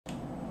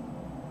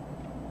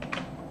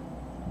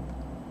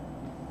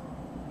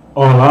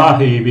Hola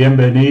y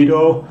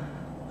bienvenido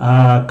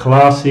a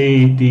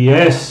clase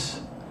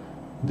 10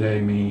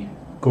 de mi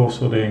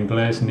curso de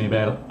inglés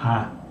nivel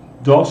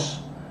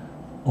A2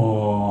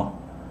 o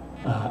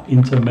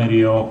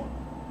intermedio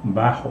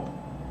bajo.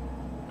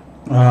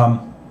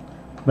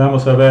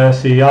 Vamos a ver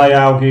si hay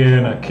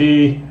alguien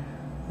aquí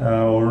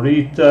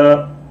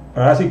ahorita.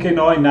 Parece que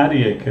no hay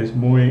nadie, que es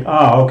muy...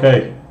 ok.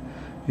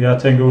 Ya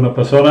tengo una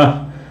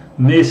persona.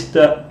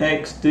 Mr.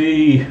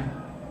 XD.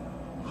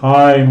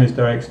 Hi,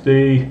 Mr.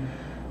 XD.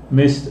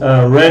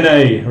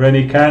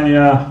 Renee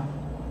Kanya,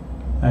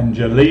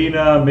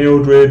 Angelina,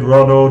 Mildred,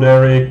 Ronald,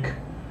 Eric.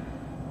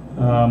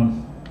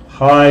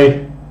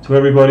 Hi to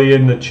everybody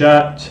in the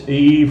chat.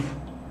 Eve,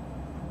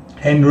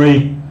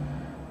 Henry,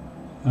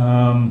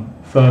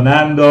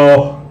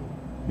 Fernando.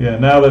 Yeah,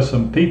 now there's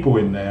some people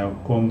in there.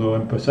 Cuando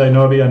empecé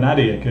no había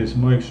nadie, que es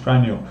muy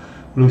extraño.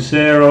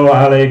 Lucero,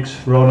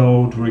 Alex,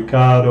 Ronald,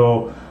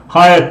 Ricardo.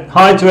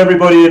 Hi to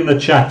everybody in the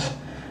chat.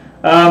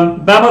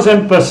 Vamos a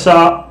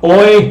empezar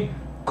hoy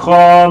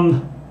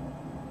con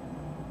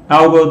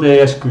algo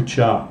de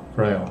escuchar,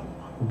 creo.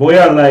 Voy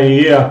a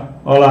leer.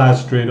 Hola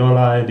Astrid,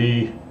 hola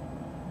Eddie,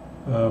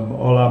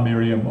 hola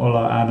Miriam,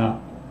 hola Anna,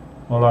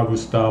 hola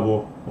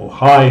Gustavo.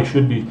 Hi,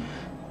 should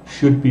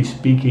be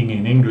speaking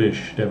in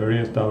English.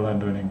 Debería estar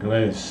hablando en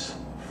inglés.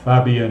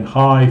 Fabian,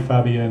 hi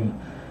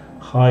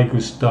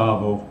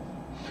Gustavo.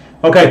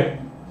 Ok,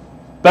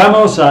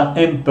 vamos a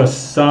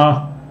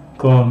empezar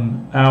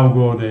con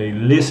algo de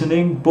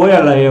listening. Voy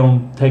a leer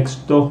un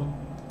texto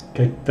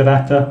que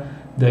trata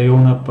de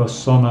una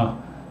persona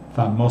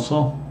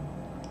famosa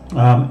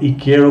y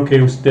quiero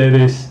que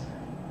ustedes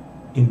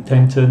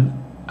intenten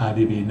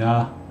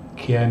adivinar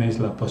quién es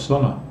la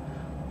persona.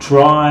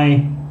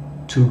 Try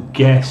to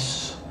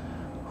guess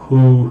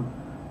who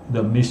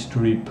the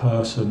mystery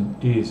person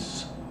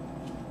is.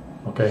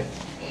 Okay,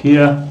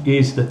 here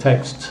is the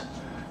text.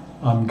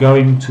 I'm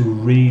going to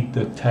read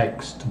the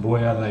text.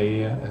 Voy a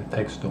leer el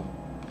texto.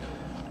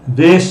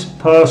 This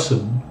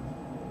person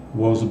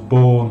was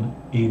born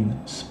in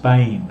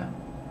Spain.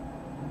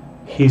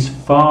 His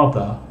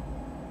father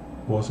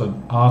was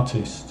an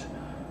artist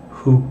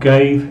who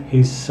gave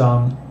his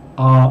son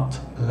art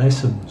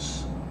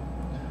lessons.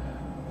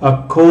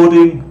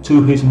 According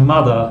to his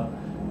mother,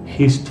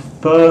 his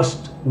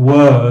first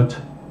word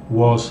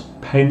was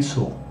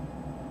pencil.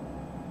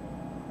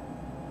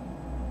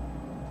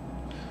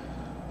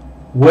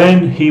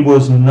 When he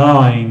was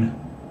 9,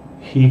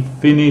 he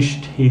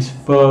finished his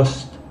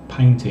first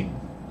painting.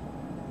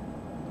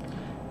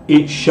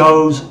 It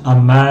shows a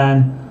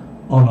man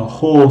on a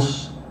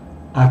horse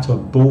at a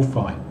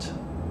bullfight.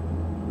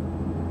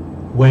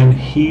 When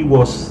he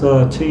was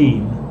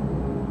 13,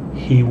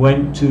 he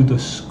went to the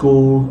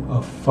School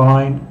of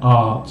Fine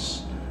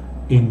Arts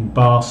in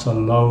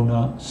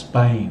Barcelona,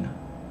 Spain.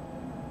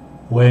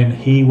 When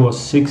he was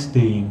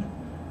 16,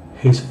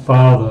 his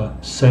father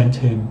sent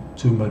him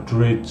to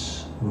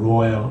Madrid's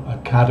Royal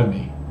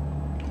Academy.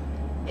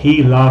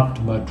 He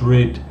loved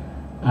Madrid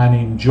and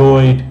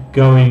enjoyed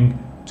going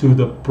to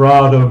the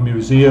Prado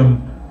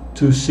Museum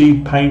to see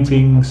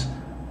paintings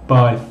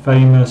by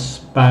famous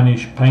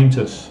Spanish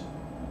painters.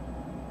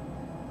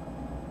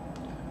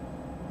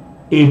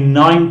 In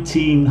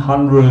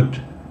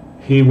 1900,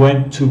 he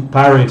went to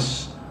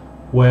Paris,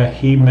 where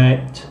he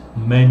met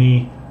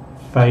many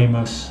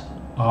famous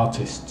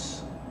artists.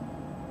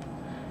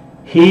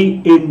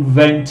 He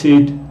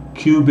invented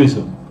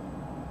Cubism,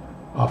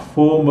 a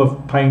form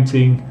of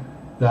painting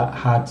that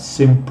had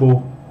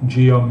simple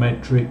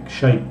geometric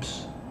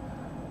shapes.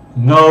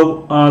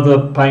 No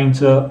other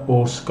painter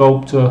or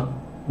sculptor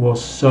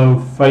was so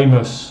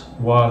famous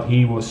while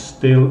he was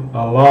still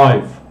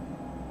alive.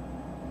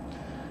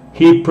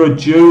 He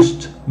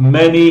produced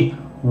many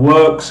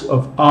works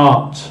of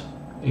art,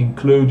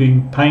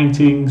 including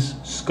paintings,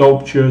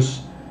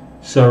 sculptures,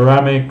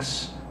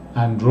 ceramics,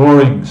 and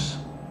drawings.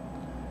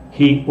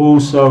 He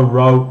also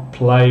wrote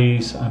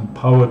plays and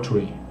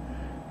poetry.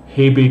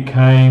 He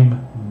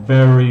became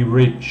very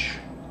rich.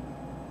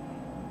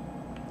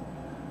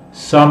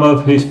 Some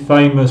of his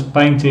famous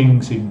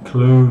paintings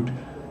include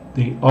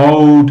The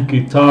Old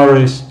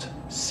Guitarist,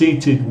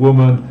 Seated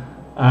Woman,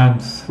 and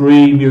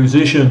 3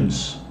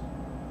 Musicians.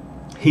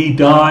 He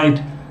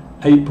died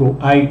April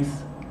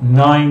 8th,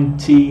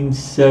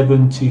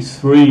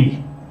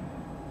 1973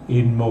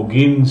 in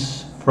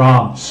Moguins,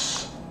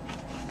 France.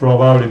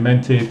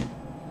 Probablemente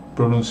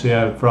pronuncié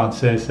el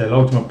francés, la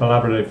última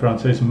palabra de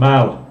francés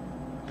mal.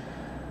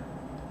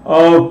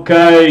 Ok,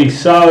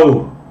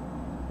 so,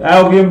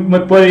 ¿alguien me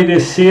puede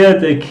decir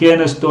de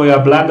quién estoy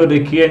hablando,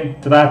 de quién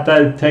trata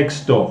el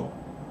texto?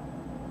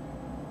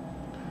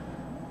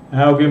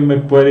 ¿Alguien me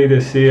puede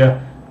decir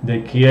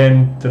de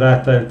quién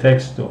trata el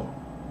texto?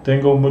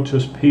 Tengo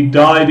muchos. He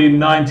died in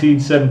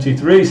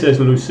 1973, says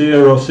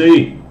Lucero,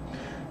 sí.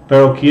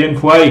 Pero ¿quién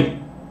fue?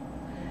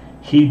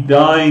 He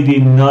died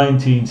in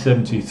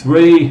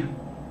 1973,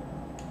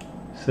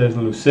 says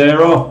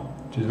Lucero,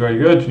 which is very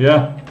good,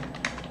 yeah.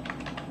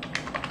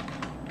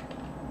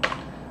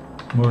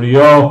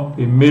 Murió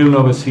en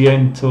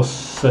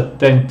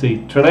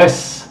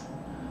 1973.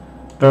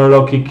 pero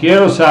lo que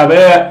quiero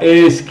saber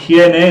es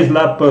quién es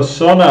la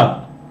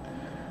persona.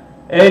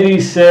 Eddie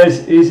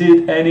says, is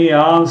it any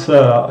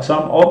answer?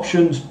 Some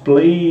options,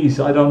 please.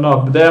 I don't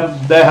know.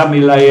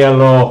 Déjame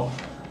leerlo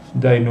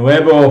de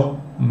nuevo,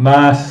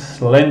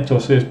 más lento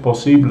si es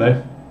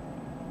posible.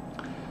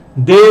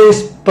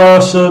 This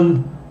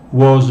person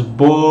was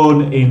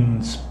born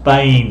in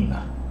Spain.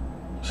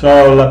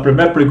 So, la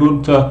primera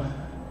pregunta,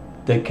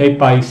 ¿de qué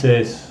país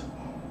es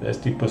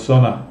esta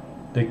persona?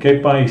 ¿De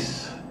qué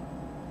país?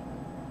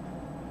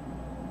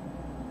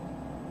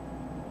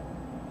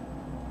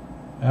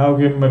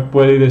 ¿Alguien me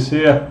puede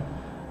decir?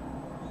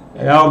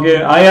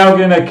 ¿Hay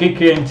alguien aquí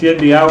que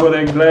entiende algo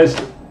de inglés?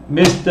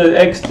 Mr.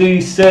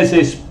 XD says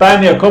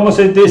España. ¿Cómo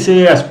se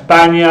dice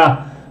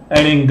España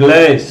en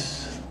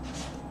inglés?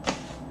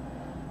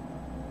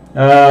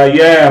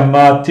 Yeah,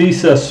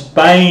 Martisa,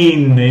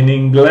 Spain in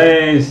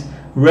inglés.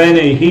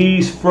 Rennie,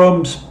 he's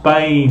from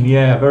Spain.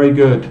 Yeah, very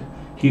good.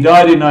 He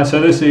died in,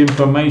 so this is the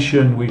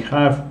information we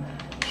have.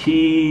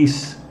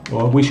 He's,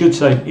 or we should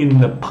say in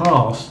the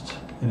past,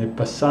 en el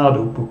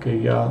pasado,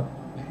 porque ya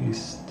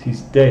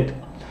he's dead.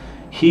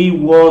 He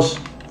was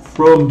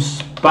from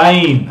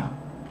Spain,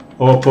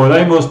 o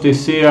podemos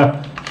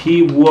decir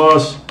he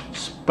was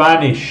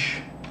Spanish.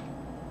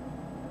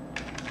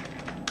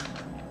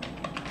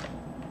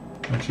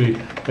 Actually,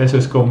 eso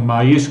es con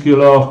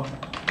mayúsculo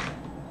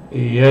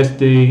y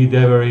este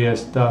debería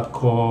estar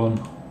con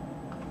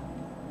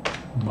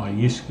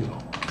mayúsculo.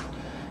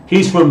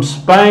 He's from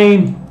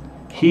Spain.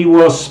 He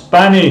was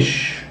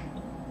Spanish.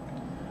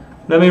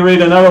 Let me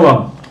read another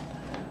one.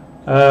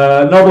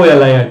 No voy a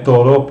leer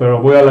todo,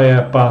 pero voy a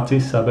leer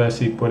partes a ver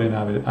si pueden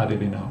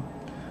adivinar.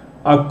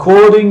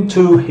 According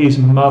to his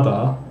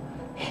mother,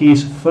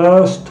 his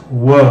first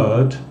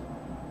word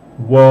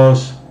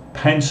was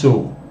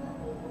pencil.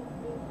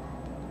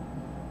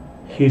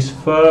 His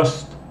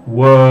first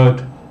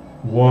word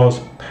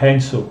was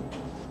pencil.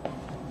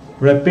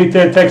 Repite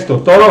el texto,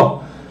 todo.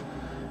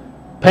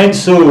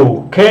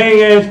 Pencil.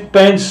 ¿Qué es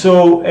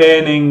pencil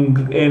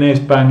en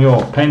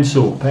español?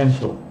 Pencil,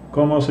 pencil.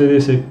 ¿Cómo se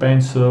dice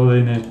pencil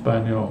en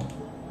español?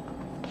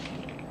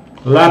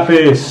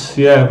 Lápiz.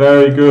 Yeah,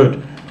 very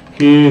good.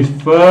 His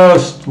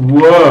first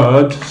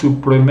word,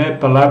 su primer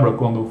palabra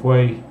cuando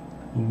fue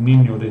un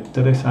niño de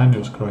 3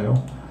 años,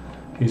 creo.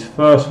 His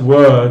first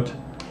word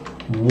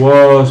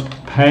was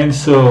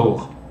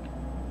pencil.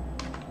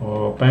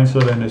 O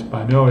pencil en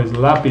español es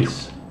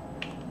lápiz.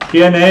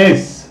 ¿Quién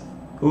es?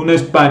 Un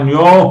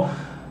español,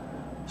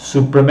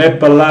 su primer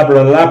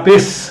palabra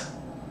lápiz.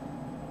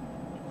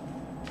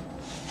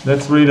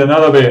 Let's read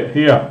another bit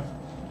here.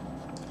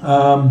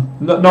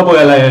 No voy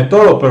a leer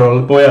todo,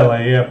 pero voy a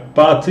leer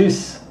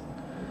partes.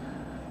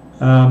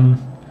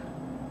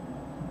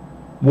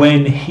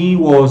 When he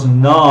was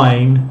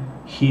 9,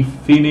 he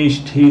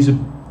finished his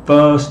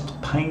first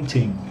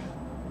painting.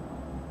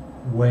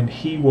 When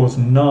he was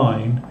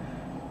 9,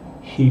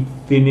 he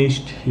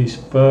finished his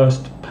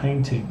first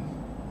painting.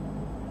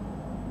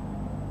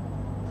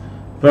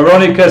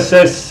 Veronica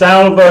says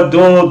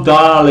Salvador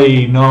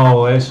Dali.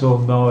 No, eso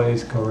no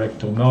es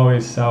correcto. No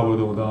es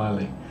Salvador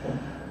Dali.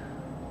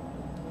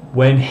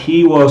 When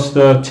he was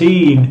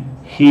 13,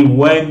 he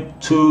went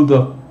to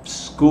the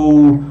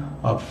School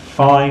of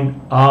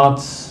Fine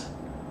Arts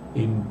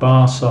in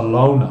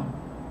Barcelona.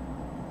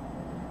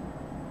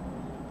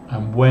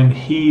 And when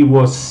he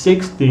was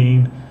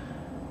 16,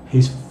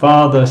 his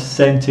father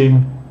sent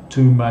him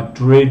to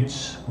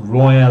Madrid's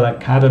Royal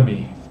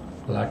Academy,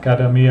 la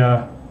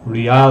Academia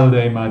Real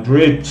de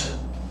Madrid.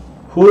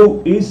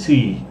 Who is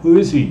he? Who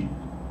is he?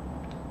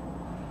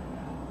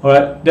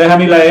 Alright,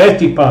 déjame leer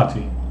esta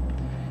parte.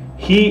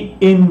 He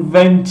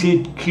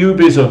invented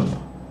Cubism.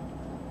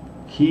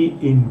 He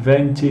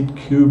invented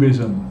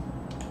Cubism.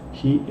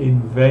 He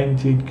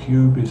invented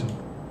Cubism.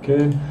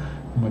 ¿Quién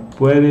me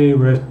puede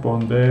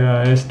responder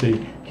a este?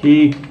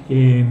 He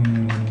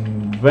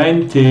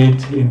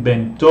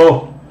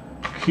inventó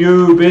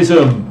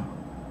Cubism.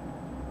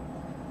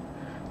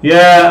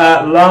 Yeah,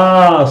 at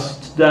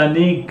last,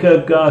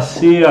 Danica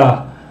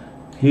Garcia.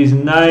 His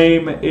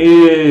name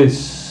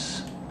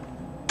is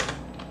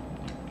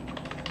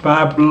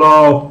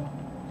Pablo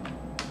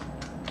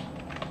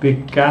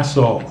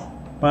Picasso.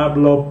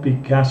 Pablo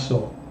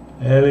Picasso.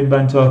 El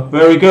inventor.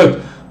 Very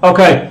good.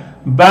 Okay,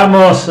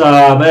 vamos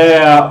a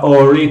ver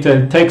ahorita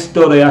el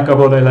texto de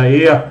acabo de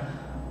leer.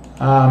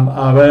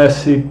 A ver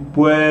si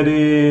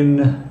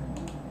pueden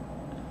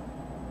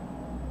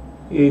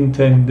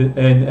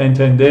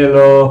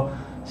entenderlo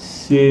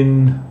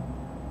sin...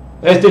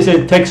 Este es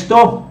el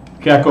texto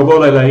que acabo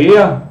de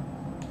leer.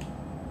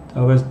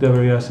 Tal vez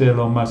debería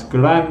hacerlo más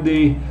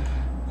grande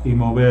y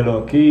moverlo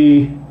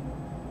aquí.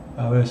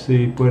 A ver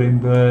si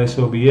pueden ver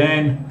eso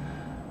bien.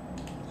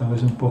 Tal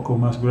vez un poco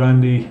más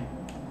grande.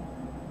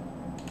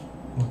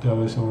 O tal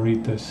vez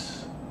ahorita es...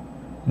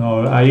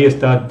 No, ahí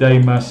está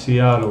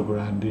demasiado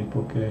grande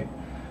porque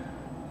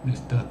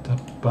está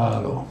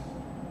tapado.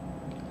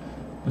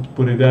 Let's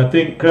put it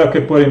there. Creo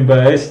que pueden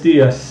ver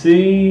este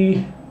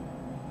así.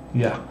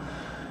 Yeah.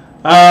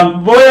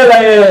 Voy a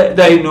leer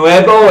de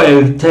nuevo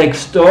el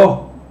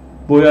texto.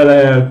 Voy a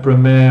leer el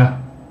primer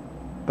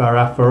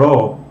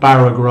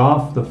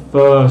paragraph, the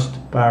first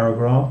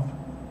paragraph.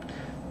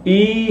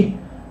 Y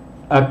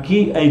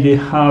aquí he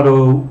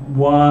dejado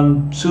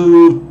 1,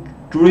 2,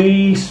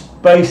 3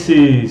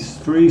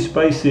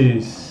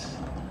 spaces.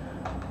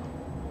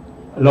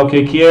 Lo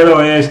que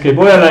quiero es que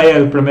voy a leer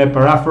el primer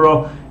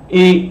párrafo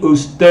y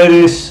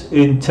ustedes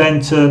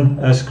intenten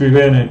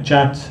escribir en el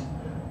chat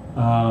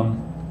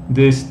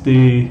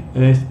desde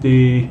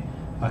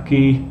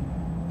aquí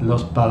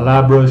las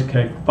palabras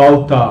que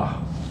falta.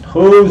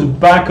 Who's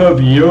back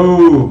of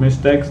you?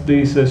 Mr. X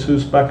dice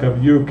who's back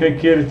of you. ¿Qué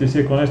quieres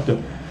decir con esto?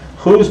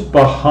 Who's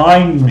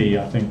behind me?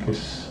 I think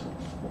is,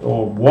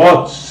 or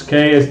what's,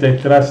 ¿qué es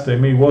detrás de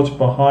mí? What's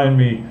behind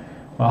me?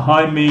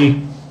 Behind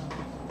me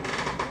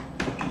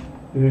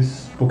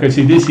es, porque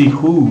si dice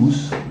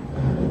who's,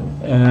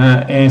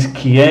 es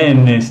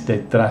quién es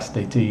detrás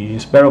de ti.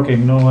 Espero que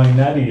no hay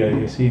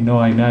nadie, si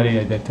no hay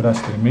nadie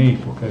detrás de mí,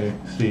 porque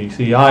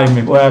si hay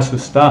me voy a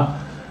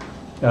asustar.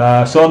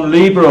 Son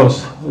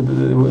libros.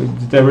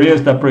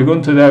 La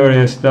pregunta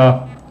debería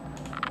estar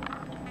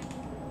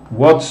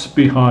what's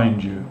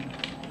behind you?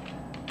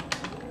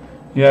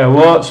 Yeah,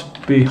 what's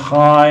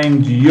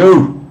behind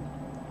you?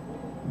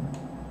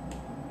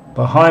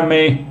 Behind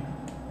me,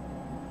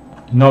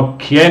 no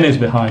quién es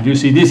behind you.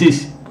 Si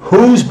dices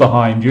who's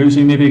behind you,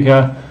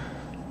 significa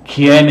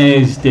quién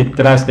es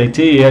detrás de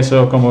ti.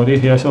 Eso, como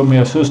dije, eso me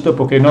asusta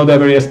porque no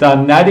debería estar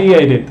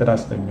nadie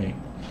detrás de mí.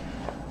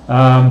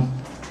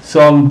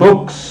 Son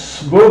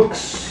books,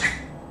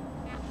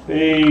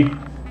 y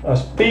a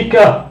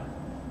speaker,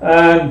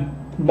 and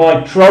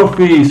my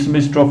trophies,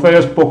 mis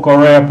trofeos por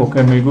correr,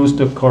 porque me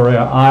gusta correr.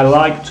 I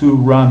like to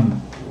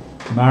run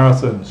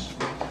marathons.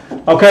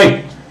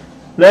 Okay,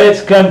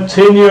 let's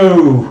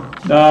continue.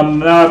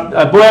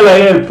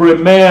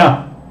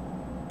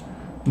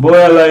 Voy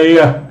a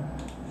leer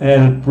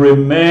el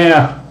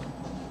primer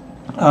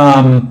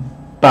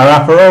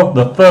párrafo,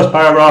 the first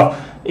paragraph,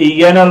 y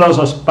llena los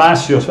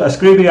espacios.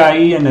 Escribe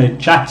ahí en el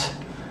chat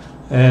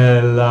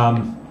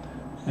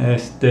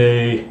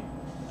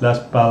las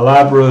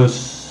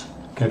palabras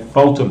que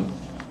faltan.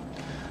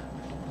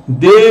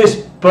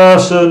 This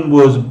person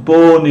was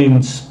born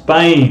in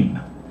Spain.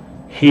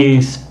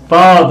 His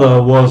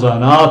father was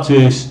an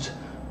artist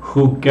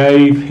who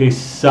gave his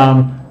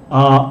son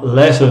art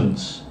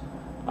lessons.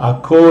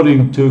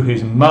 According to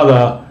his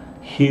mother,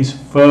 his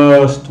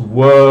first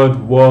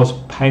word was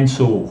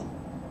pencil.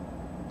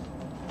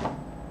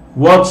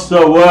 What's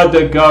the word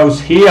that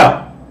goes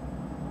here?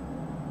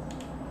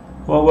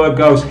 What word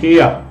goes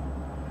here?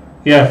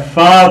 Yeah,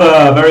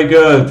 father. Very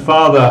good,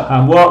 father.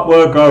 And what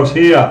word goes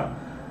here?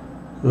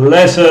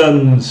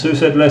 Lessons. Who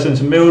said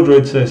lessons?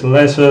 Mildred says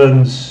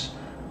lessons.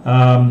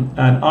 And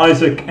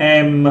Isaac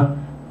M.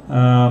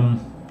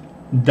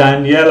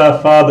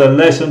 Daniela, father,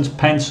 lessons,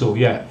 pencil.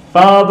 Yeah,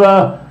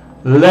 father,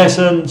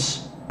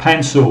 lessons,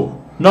 pencil.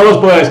 No los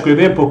voy a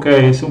escribir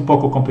porque es un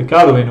poco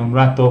complicado. En un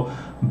rato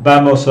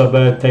vamos a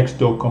ver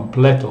texto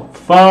completo.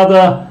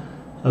 Father,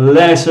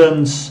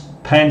 lessons,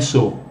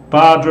 pencil.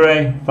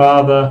 Padre,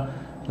 father,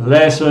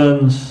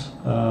 lessons,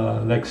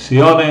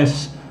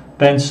 lecciones,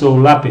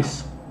 pencil,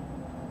 lápiz.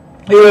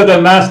 Y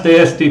además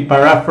de este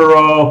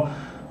párrafo,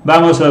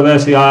 vamos a ver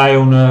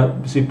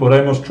si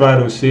podemos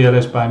traducir el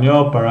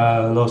español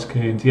para los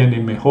que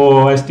entienden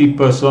mejor. Esta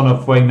persona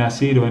fue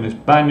nacido en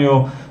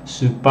España,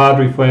 su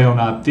padre fue un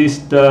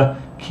artista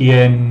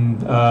quien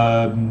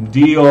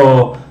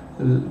dio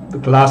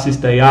clases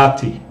de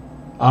art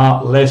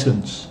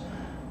lessons.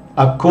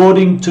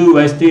 According to,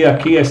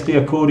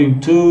 according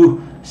to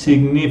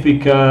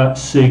significa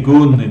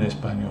según en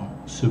español.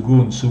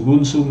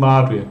 Según su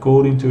madre,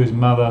 according to his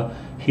mother,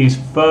 his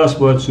first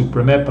word, su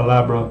primer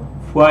palabra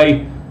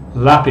fue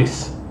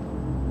lápiz.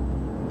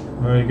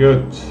 Very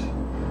good.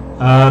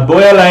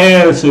 Voy a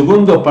leer el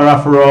segundo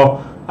párrafo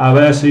a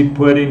ver si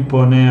pueden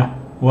poner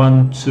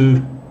 1,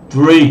 2,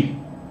 3.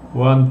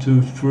 1,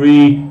 2,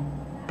 3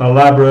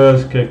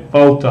 palabras que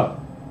falta.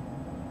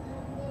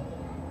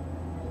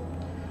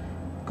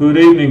 Good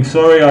evening.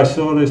 Sorry, I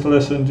saw this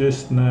lesson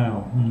just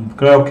now.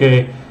 Creo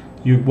que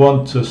you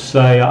want to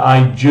say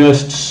I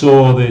just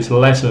saw this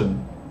lesson.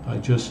 I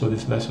just saw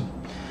this lesson.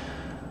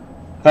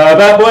 Voy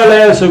a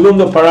leer el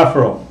segundo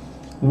párrafo.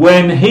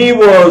 When he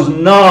was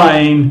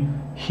 9,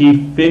 he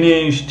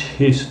finished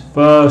his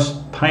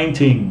first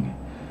painting.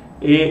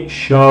 It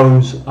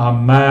shows a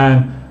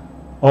man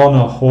on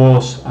a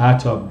horse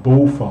at a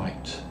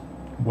bullfight.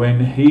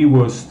 When he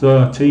was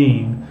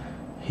 13,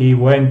 he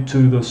went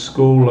to the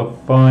School of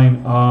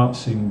Fine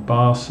Arts in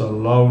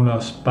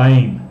Barcelona,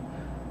 Spain.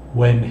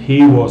 When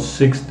he was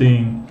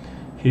 16,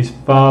 his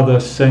father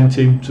sent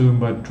him to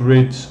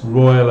Madrid's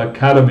Royal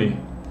Academy.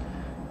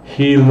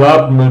 He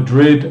loved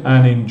Madrid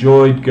and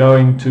enjoyed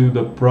going to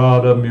the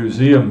Prada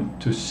Museum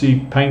to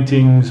see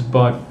paintings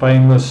by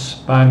famous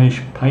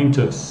Spanish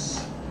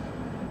painters.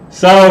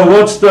 So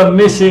what's the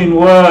missing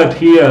word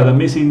here? The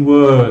missing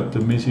word. The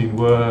missing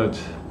word.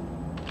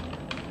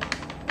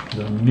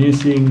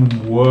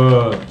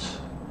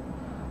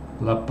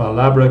 La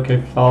palabra que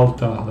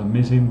falta, the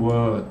missing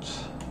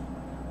words.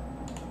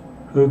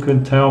 Who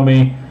can tell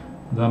me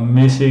the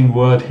missing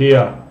word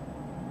here?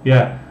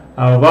 Yeah,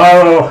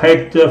 Alvaro,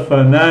 Hector,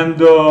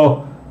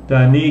 Fernando,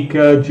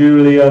 Danica,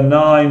 Julia,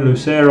 9,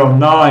 Lucero,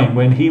 9,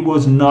 when he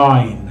was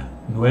 9,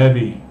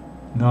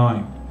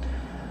 9.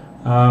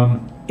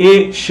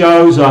 It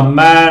shows a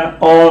man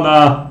on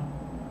a...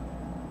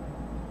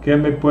 ¿Qué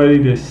me puede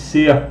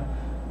decir?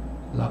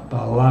 La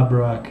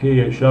palabra aquí,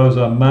 it shows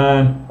a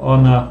man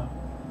on a...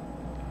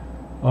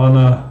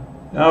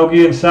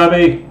 ¿Alguien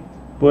sabe?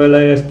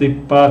 Puede este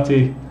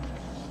party?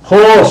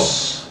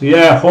 Horse,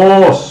 yeah,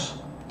 horse.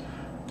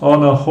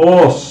 On a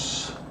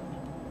horse.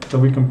 So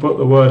we can put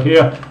the word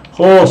here.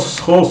 Horse,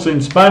 horse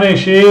in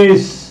Spanish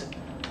is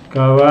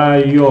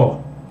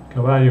caballo,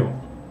 caballo.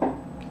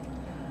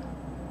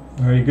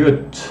 Very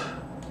good.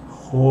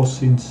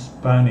 Horse in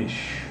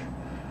Spanish.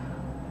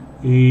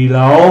 Y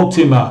la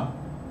última.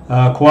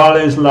 ¿Cuál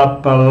es la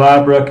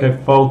palabra que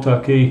falta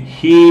aquí?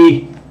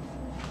 He.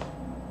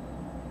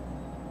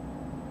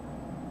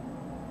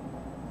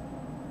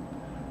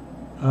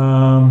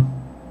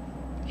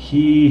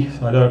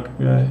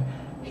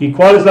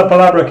 ¿Cuál es la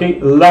palabra aquí?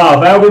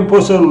 Love. Alguien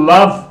puso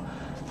love,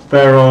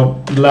 pero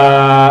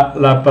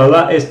la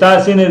palabra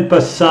está en el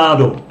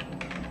pasado.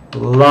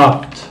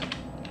 Loved.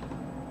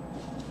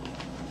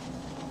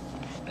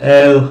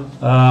 Él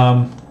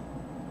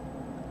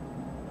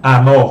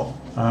amó.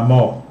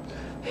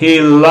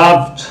 He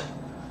loved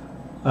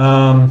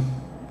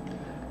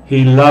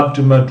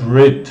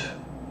Madrid.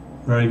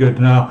 Very good.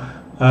 Now,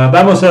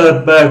 vamos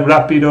a ver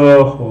rápido,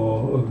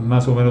 o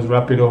más o menos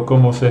rápido,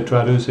 cómo se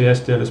traduce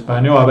este al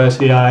español, a ver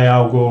si hay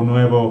algo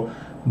nuevo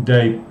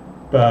de...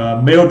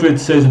 Mildred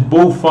says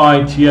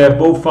bullfight. Yeah,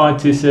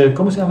 bullfight is...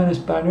 ¿Cómo se llama en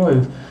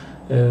español?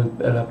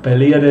 La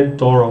pelea del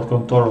toro,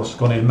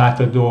 con el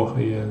matador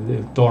y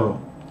el toro.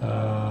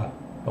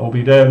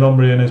 Olvidé el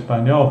nombre en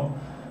español.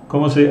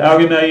 ¿Cómo se?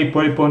 ¿Alguien ahí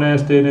puede poner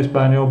este en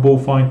español?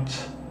 Bullfight.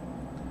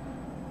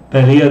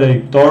 Pelea de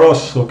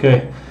toros.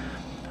 Okay.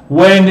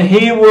 When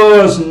he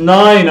was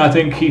 9, I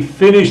think he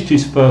finished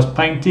his first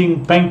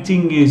painting.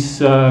 Painting is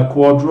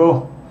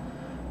cuadro.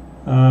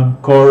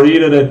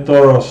 Corrida de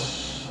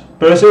toros.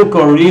 Pero ese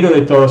corrida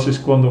de toros es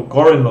cuando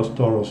corren los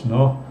toros,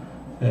 ¿no?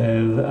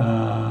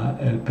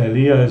 El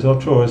pelea es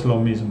otro, es lo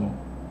mismo.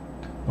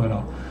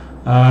 Bueno.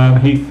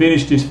 He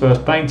finished his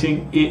first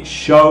painting. It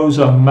shows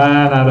a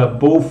man at a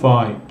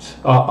bullfight.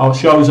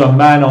 Shows a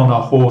man on a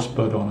horse,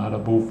 perdón, at a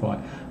bullfight.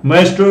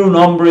 Muestra un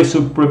hombre,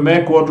 su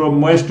primer cuadro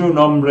muestra un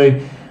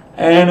hombre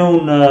en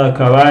un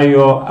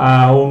caballo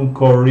a una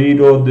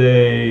corrida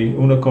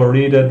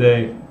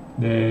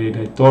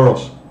de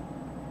toros.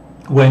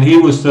 When he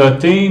was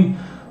 13,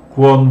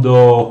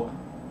 cuando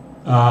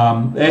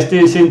este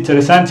es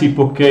interesante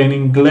porque en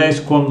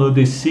inglés cuando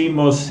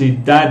decimos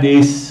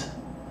edades,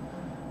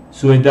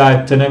 su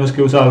edad, tenemos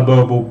que usar el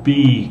verbo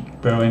be,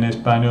 pero en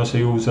español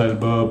se usa el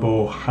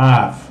verbo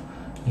have.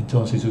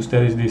 Entonces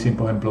ustedes dicen,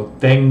 por ejemplo,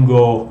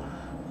 tengo,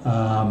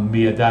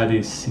 mi edad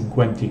es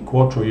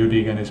 54, yo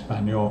digo en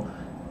español,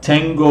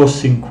 tengo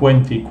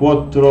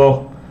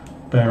 54,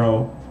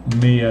 pero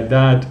mi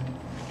edad,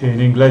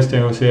 en inglés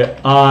tengo que decir,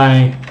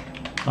 I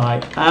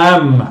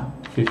am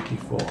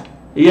 54.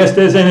 Y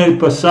este es en el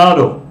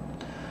pasado.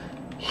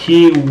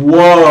 He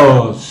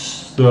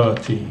was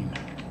 13.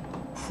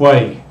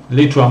 Fue.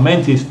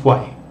 Literalmente es fue,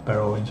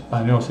 pero en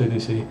español se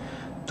dice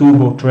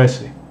tuvo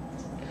 13.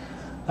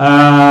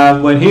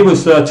 When he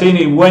was 13,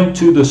 he went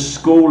to the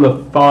School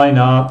of Fine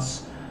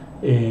Arts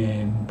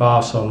in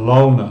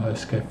Barcelona.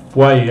 Es que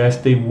fue,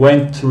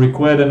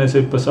 recuerden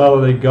ese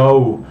pasado de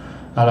go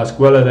a la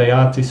Escuela de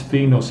Artes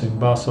Finos en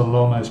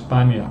Barcelona,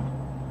 España.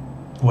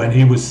 When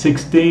he was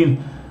 16,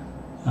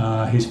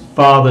 his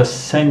father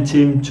sent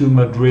him to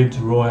Madrid's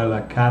Royal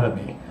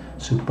Academy.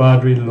 Su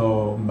padre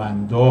lo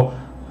mandó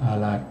a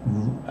la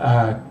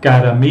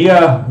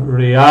Academia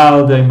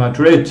Real de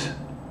Madrid.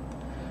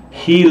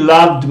 He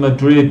loved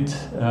Madrid,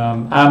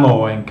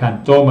 amó,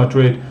 encantó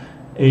Madrid,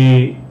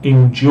 y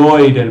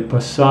enjoyed el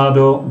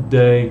pasado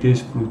de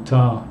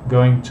disfrutar,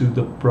 going to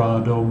the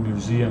Prado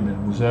Museum, el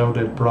Museo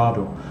del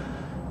Prado,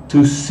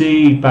 to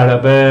see,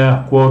 para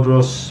ver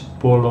cuadros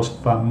por los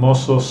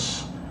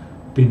famosos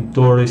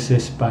pintores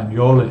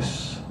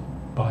españoles,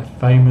 by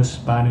famous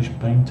Spanish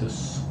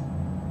painters.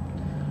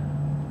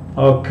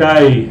 Ok,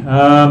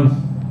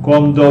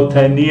 cuando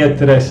tenía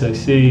 13,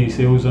 sí,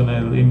 se usa en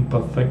el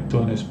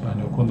imperfecto en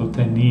español, cuando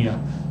tenía,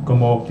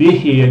 como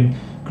dije,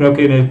 creo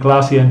que en el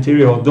clase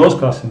anterior, dos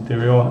clases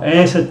anteriores,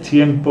 ese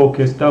tiempo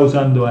que está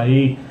usando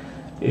ahí,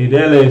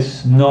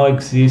 ideales no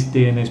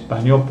existe en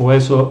español, por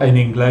eso, en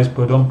inglés,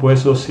 perdón, por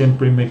eso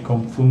siempre me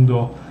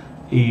confundo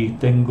y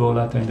tengo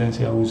la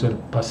tendencia a usar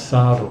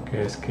pasado,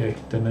 que es que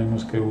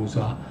tenemos que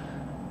usar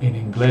en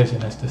inglés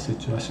en esta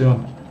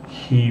situación.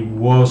 He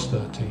was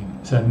 13.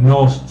 O sea,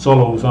 no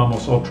solo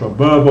usamos otro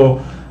verbo,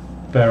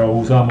 pero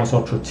usamos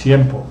otro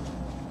tiempo.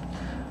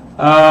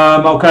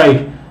 Ok.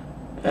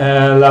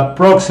 La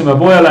próxima,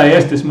 voy a leer,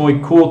 este es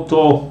muy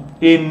corto.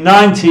 In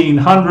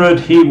 1900,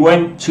 he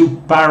went to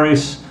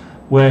Paris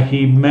where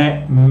he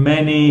met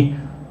many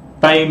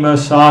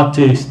famous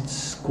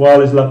artists.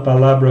 ¿Cuál es la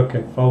palabra que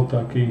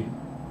falta aquí?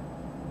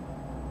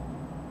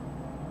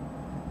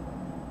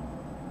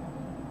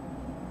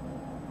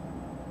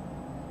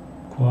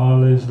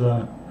 ¿Cuál es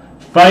la?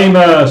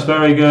 Famous,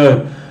 very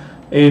good.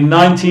 In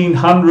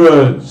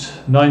 1900.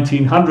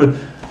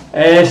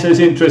 Eso es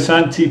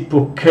interesante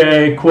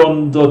porque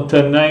cuando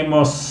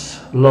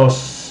tenemos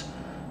los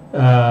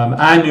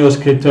años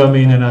que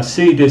terminan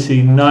así,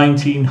 decir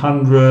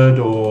 1900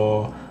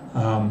 o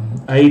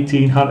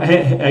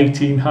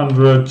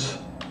 1800,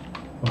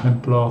 por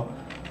ejemplo,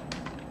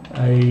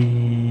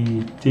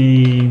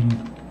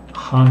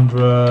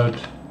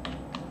 1800,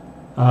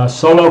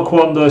 solo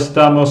cuando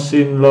estamos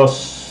en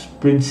los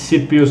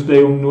principios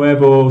de un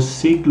nuevo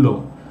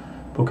siglo.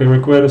 Porque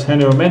recuerdas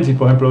generalmente,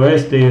 por ejemplo,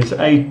 este es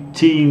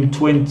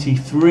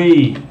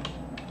 1823.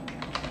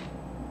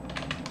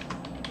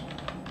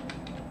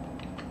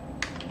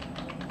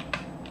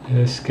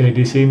 Es que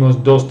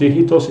decimos 2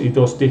 dígitos y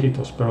 2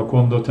 dígitos, pero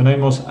cuando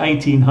tenemos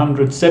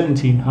 1800,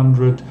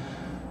 1700,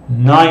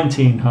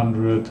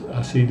 1900,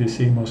 así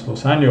decimos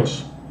los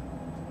años.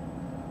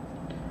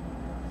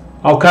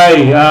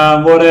 Okay,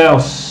 what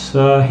else?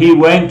 He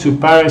went to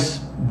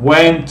Paris.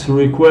 Went,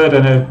 recuerda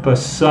en el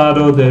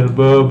pasado del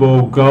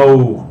verbo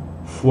go,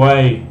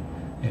 fue,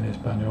 en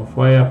español,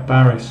 fue a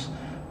París.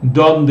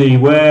 Donde,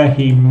 where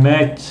he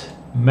met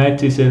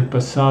es el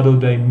pasado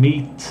de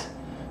meet,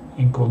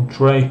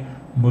 encontré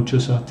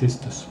muchos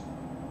artistas.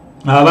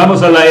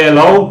 Vamos a leer el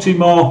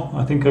último.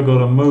 I think I've got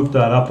to move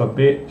that up a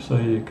bit so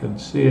you can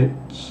see it.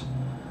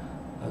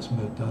 Let's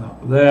move that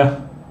up there.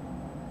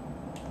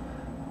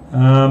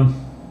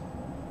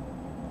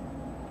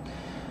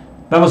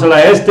 Vamos a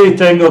leer este,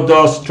 tengo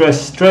 2, 3,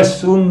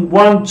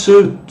 1,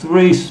 2,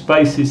 3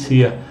 spaces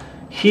here.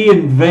 He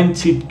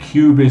invented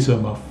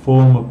cubism, a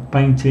form of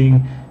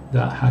painting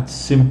that had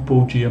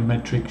simple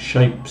geometric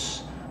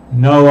shapes.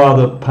 No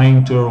other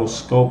painter or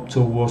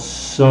sculptor was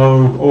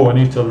so, I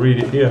need to read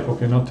it here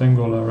porque no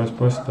tengo la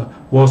respuesta,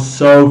 was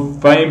so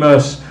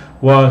famous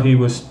while he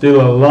was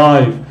still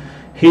alive.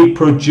 He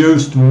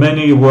produced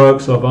many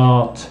works of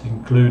art,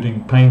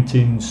 including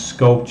paintings,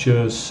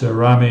 sculptures,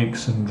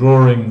 ceramics and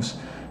drawings.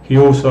 He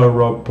also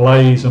wrote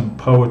plays and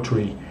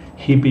poetry.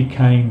 He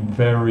became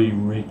very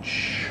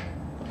rich.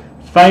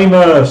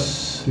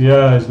 Famous,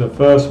 yeah, is the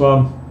first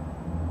one.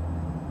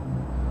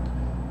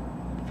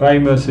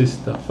 Famous is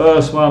the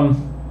first one.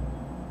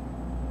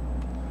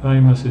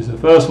 Famous is the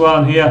first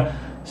one here.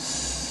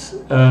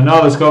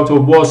 Another sculptor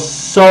was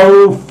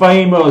so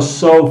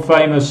famous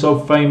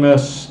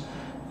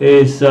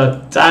is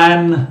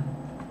tan.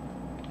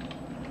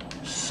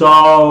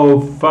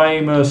 So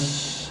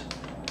famous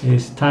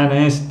is tan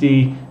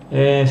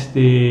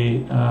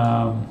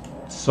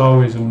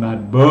so es un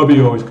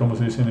adverbio, es como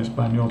se dice en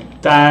español,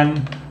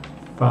 tan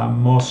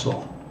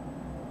famoso,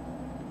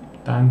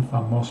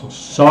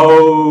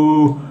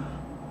 so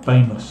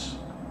famous.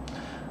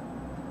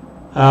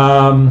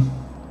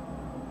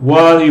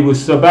 While he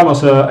was,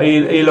 vamos a,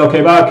 y lo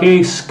que va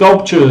aquí,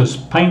 sculptures,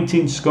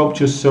 painting,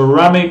 sculptures,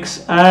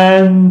 ceramics,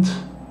 and,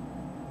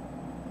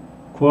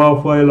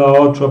 ¿cuál fue la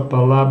otra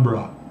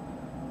palabra?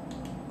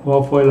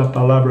 ¿Cuál fue la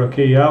palabra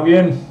aquí?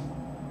 ¿Alguien?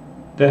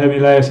 Déjame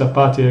leer esa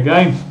parte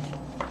again.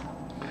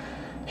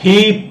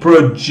 He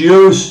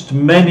produced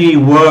many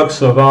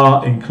works of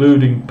art,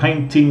 including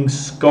paintings,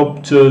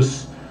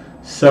 sculptures,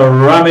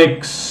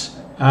 ceramics,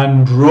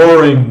 and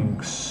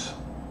drawings.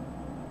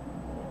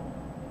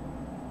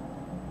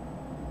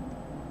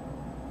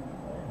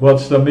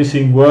 What's the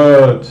missing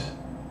word?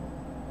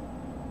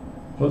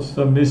 What's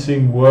the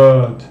missing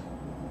word?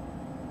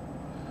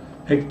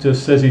 Hector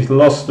says he's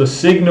lost the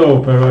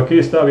signal, pero aquí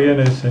está bien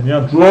el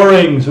señal.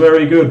 Drawings,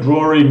 very good,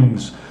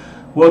 drawings.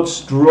 What's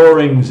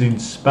drawings in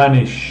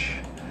Spanish?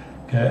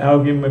 Okay,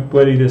 ¿alguien me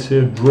puede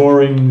decir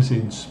drawings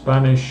in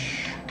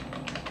Spanish?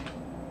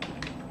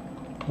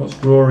 What's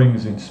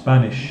drawings in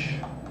Spanish?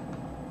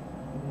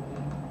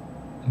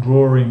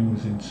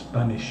 Drawings in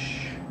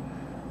Spanish.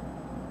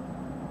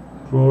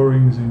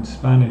 Drawings in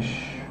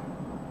Spanish.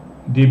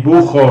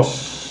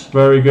 Dibujos,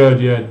 very good,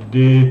 yeah,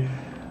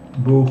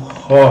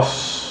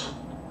 dibujos.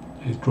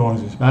 His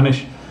drawings in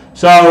Spanish.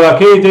 So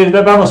aquí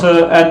vamos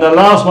a, and the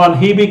last one,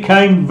 he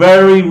became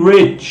very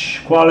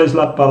rich. ¿Cuál es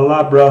la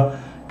palabra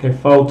que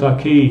falta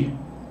aquí?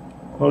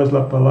 ¿Cuál es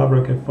la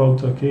palabra que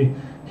falta aquí?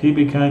 He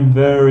became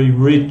very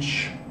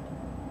rich.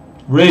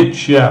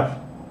 Rich, yeah,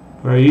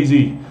 very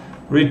easy.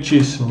 Rich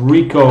is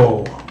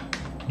rico.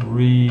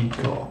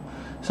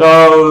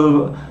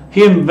 So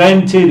he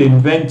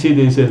invented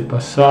is el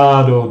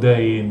pasado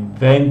de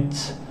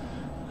invent,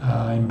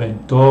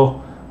 inventó.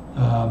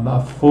 A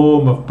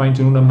form of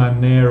painting, una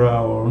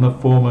manera o una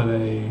forma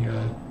de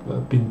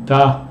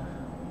pintar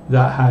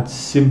that had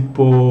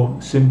simple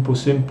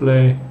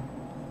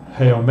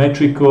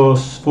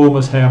geométricos,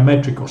 formas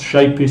geométricos,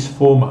 shape is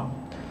forma.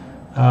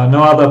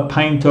 No other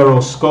painter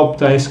or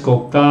sculptor,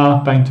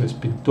 escultor, painter es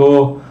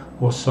pintor,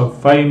 was so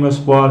famous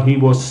while he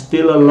was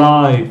still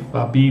alive,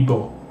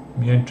 vivo,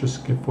 mientras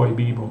que fue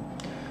vivo.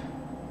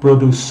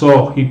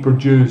 produjo, he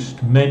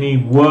produced many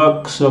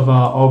works of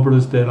art,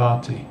 obras del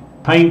arte.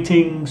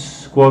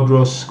 Paintings,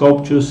 cuadros,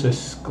 sculptures,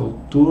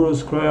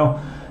 esculturas, creo,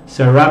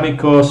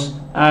 cerámicos,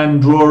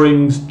 and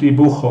drawings,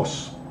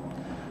 dibujos.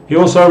 He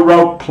also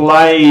wrote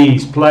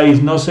plays.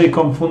 No se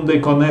confunde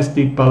con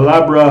esta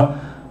palabra.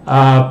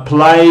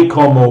 Play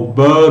como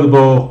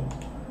verbo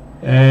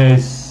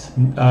es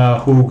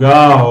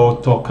jugar o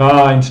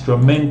tocar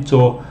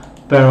instrumento,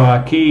 pero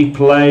aquí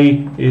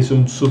play es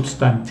un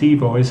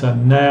sustantivo, es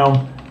un noun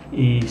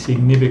y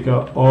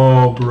significa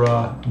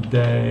obra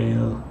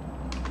del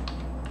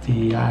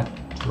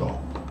teatro.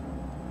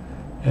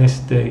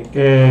 Este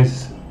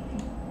es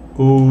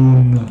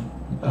un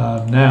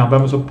noun.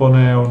 Vamos a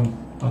poner un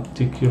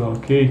artículo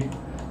aquí.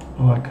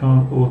 Oh, I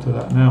can't alter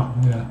that now.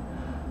 Yeah.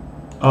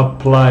 A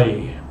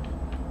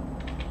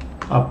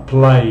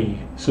play,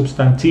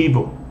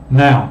 substantivo,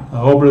 noun,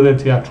 obra de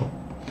teatro.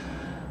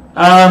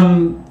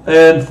 And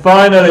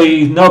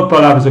finally, no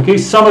palabras aquí.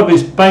 Some of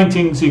his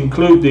paintings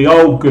include the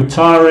old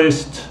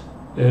guitarist,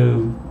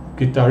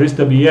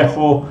 guitarrista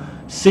viejo,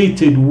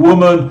 seated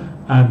woman,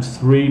 and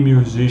 3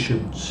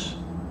 musicians.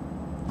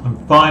 And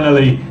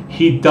finally,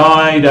 he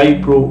died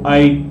April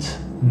 8,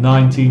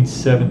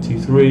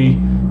 1973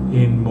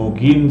 in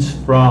Moguins,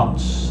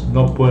 France.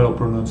 No puedo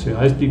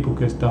pronunciar este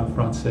porque está en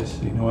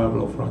francés y no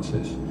hablo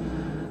francés.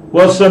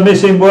 What's the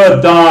missing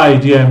word?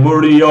 Died. Yeah,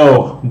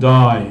 murió.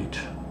 Died.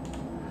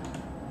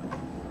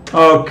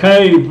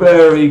 Okay,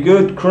 very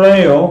good.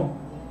 Creo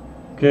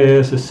que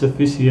es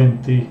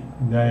suficiente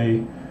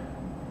de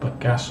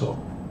Picasso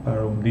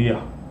para un día.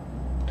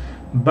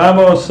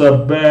 Vamos a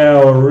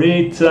ver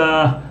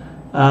ahorita.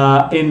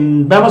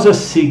 Vamos a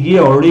seguir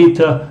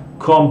ahorita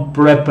con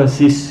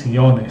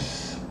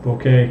preposiciones.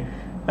 Porque,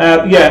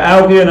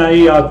 alguien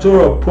ahí,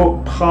 Arturo,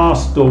 put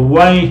passed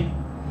away.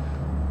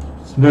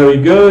 It's very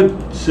good.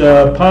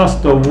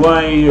 Passed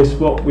away is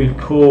what we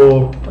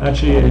call,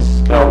 actually it's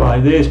spelled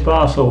like this,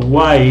 pass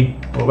away,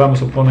 o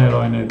vamos a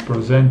ponerlo en el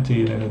presente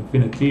y en el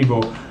infinitivo.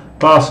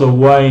 Pass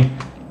away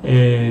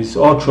es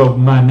otra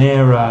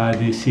manera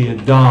de decir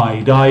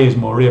die. Die es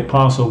morir,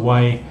 pass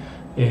away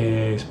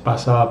es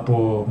pasar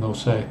por, no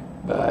sé,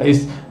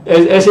 es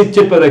ese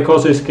tipo de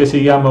cosas que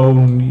se llama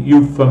un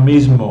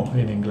eufemismo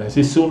en inglés.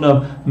 Es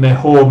una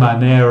mejor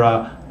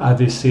manera a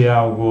decir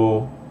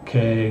algo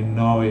que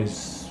no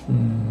es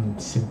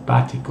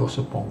simpático,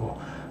 supongo.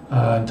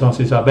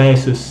 Entonces, a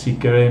veces, si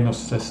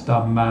queremos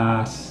estar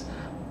más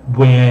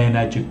bien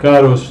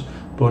educados,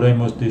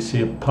 podemos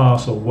decir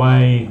pass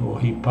away, o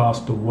he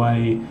passed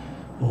away,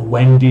 o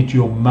when did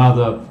your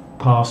mother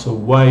pass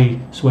away.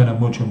 Suena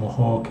mucho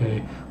mejor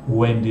que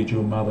when did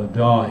your mother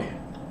die.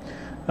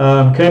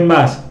 ¿Qué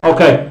más?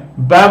 Ok,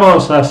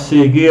 vamos a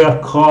seguir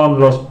con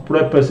las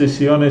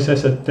preposiciones,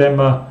 ese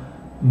tema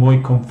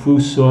muy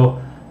confuso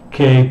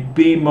que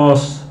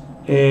vimos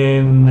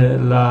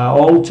en la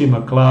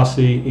última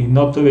clase y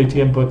no tuve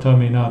tiempo de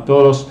terminar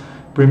todos.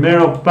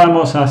 Primero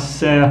vamos a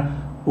hacer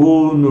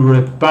un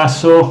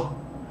repaso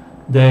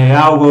de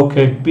algo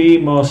que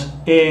vimos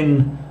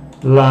en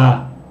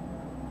la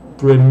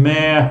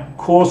primer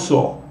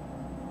curso.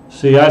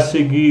 Si has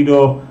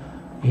seguido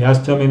y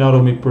has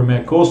terminado mi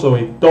primer curso,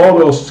 y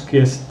todos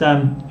que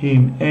están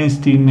en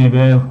este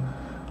nivel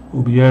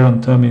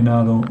hubieran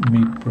terminado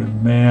mi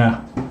primer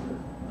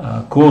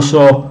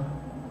curso,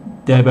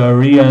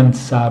 deberían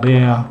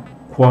saber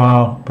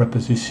cuál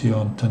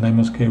preposición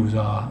tenemos que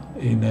usar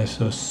en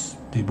esos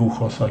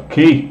dibujos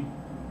aquí.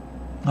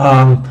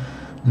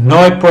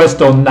 No he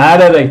puesto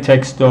nada de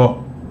texto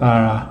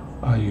para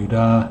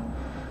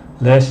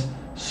ayudarles,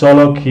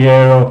 solo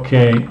quiero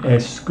que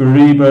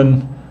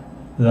escriban.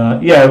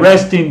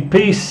 Rest in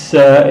peace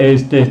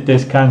es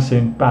descanse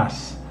en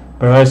paz,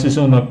 pero esa es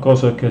una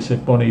cosa que se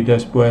pone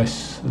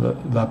después.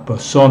 La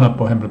persona,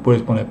 por ejemplo,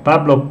 puedes poner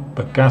Pablo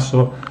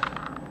Picasso,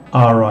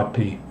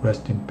 R.I.P.,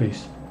 rest in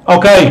peace.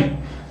 Ok,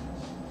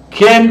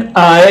 ¿quién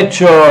ha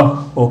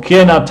hecho o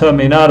quién ha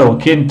terminado o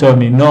quién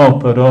terminó,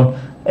 perdón,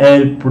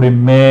 el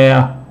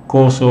primer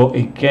curso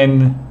y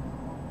quién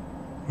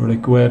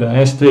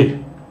recuerda este?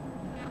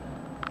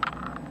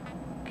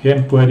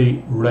 ¿Quién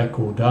puede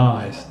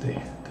recordar este?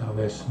 Tal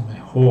vez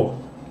mejor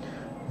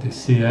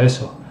decir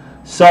eso.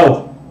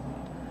 So,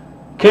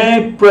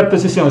 ¿qué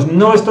preposiciones?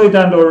 No estoy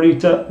dando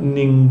ahorita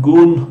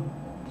ningún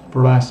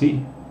frase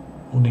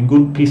o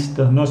ningún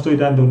pista. No estoy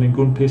dando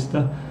ningún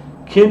pista.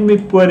 ¿Quién me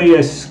puede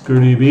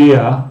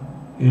escribir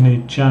en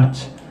el chat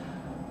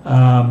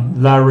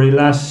la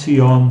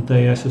relación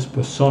de esas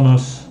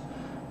personas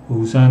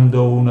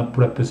usando una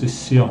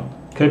preposición?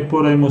 ¿Qué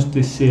podemos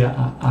decir?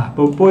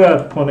 Voy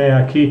a poner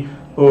aquí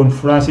una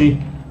frase.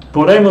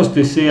 Podemos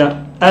decir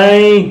A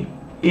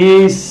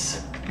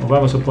is,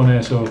 vamos a poner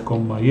eso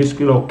con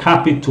mayúsculo,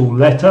 capital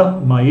letter,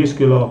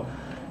 mayúsculo.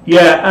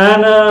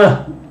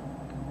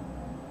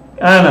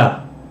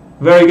 Anna,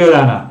 very good,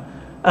 Anna.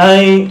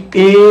 A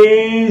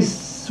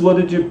is, what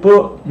did you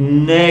put?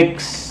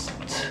 Next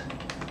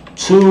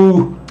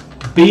to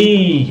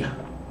be.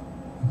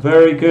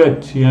 Very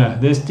good,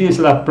 esta es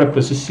la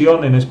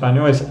preposición en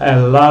español, es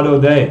al lado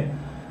de.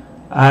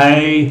 A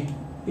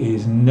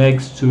is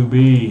next to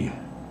B.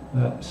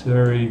 That's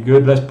very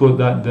good. Let's put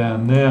that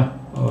down there.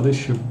 Oh, this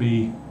should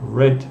be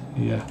red.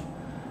 Yeah.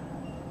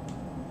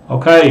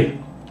 Ok.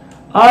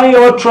 Hay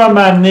otra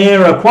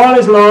manera. ¿Cuál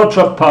es la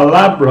otra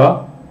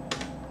palabra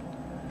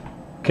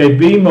que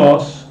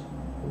vimos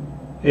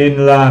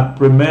en la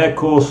primer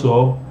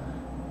curso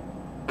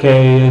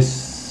que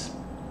es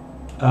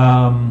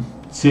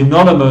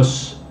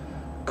synonymous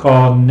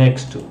con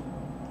next to?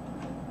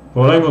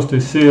 Podemos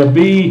decir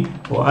B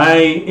o A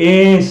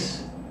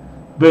is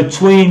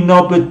between,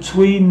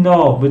 between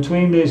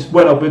es,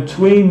 bueno,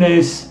 between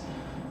es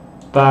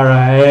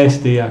para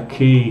este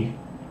aquí,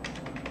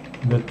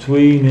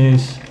 between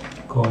es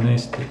con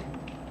este.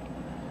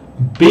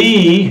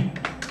 B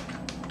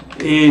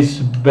is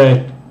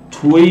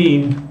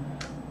between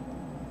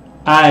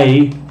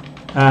A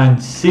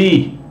and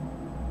C.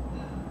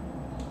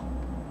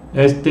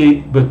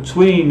 Este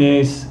between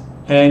is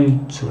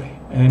entry.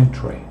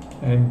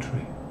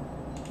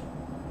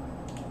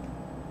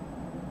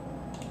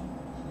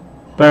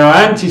 Pero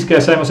antes que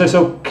hacemos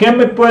eso, ¿quién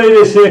me puede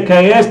decir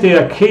que este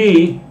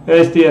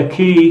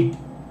aquí,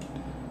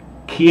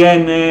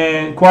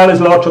 cuál es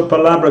la otra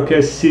palabra que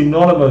es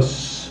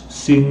synonymous?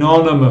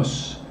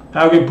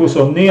 Alguien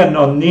puso near,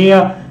 no,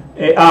 near,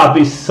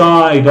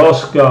 beside,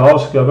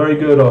 Oscar, very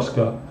good,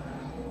 Oscar.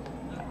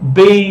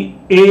 B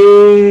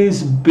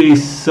is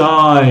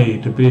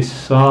beside,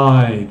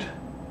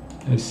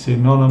 es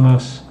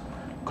synonymous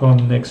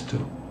con next to,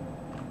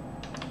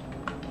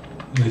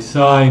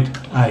 beside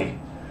A.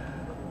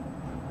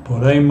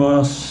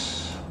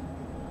 Podemos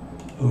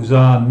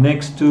usar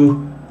next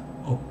to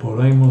o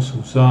podemos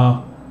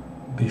usar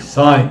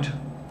beside.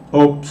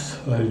 Oops,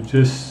 I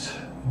just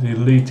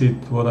deleted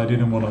what I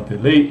didn't want to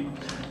delete.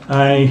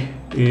 A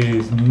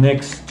is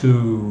next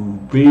to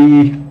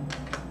B,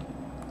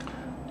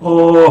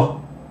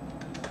 or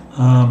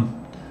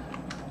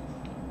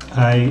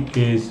A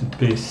is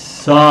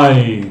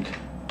beside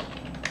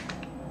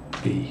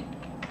B.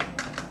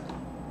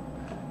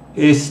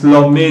 Es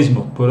lo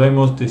mismo,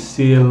 podemos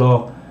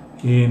decirlo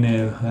en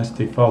el,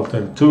 este falta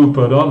el to,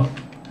 perdón.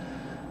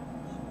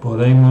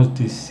 Podemos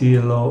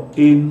decirlo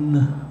en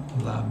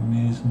la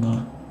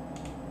misma.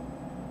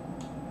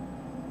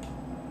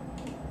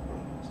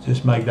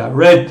 Just make that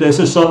red.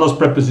 Esas son las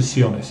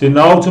preposiciones. En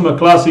la última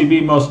clase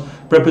vimos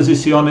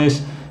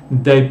preposiciones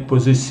de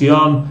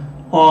posición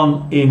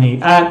on, in y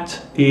at,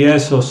 y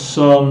esos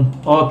son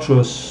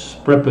otras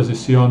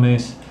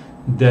preposiciones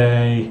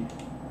de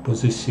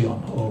posición,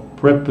 o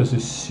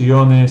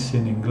preposiciones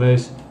en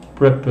inglés,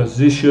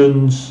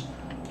 prepositions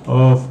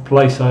of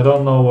place. I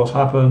don't know what's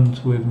happened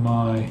with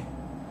my,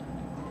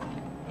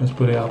 let's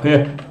put it up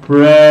here,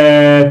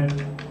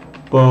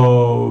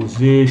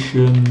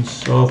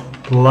 prepositions of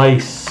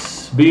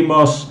place.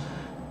 Vimos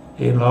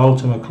en la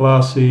última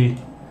clase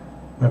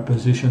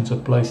prepositions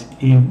of place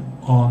in,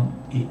 on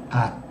y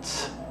at.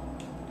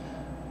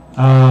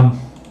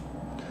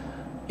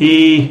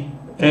 Y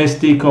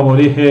este, como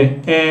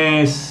dije,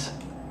 es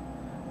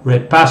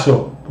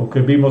repaso,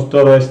 porque vimos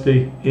todo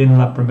este en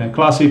la primera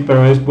clase,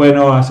 pero es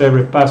bueno hacer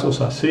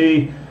repasos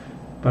así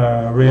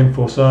para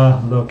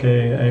reforzar lo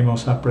que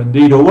hemos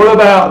aprendido. What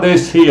about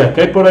this here?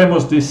 ¿Qué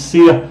podemos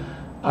decir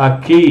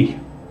aquí?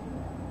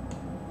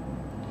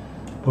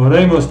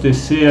 Podemos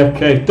decir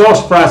que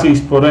dos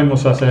frases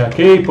podemos hacer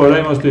aquí.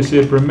 Podemos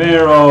decir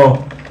primero,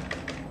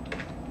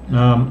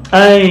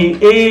 A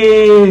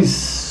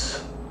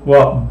is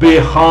what,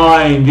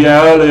 behind.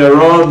 Yeah, earlier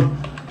on,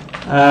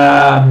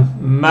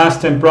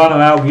 más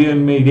temprano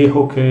alguien me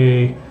dijo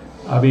que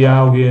había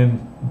alguien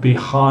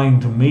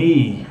behind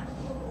me.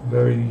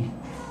 Very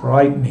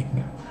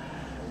frightening.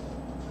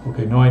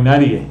 Porque no hay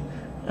nadie.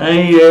 A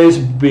is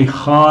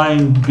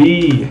behind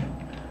B.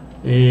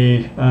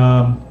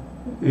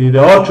 Y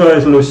the otro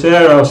es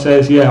Lucero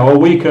says, yeah, or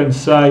we can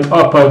say,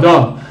 oh,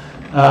 perdón,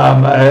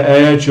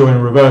 he hecho en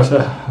reverse.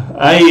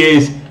 A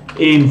is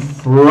in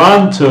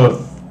front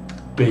of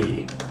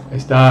B.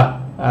 Está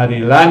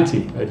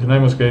adelante.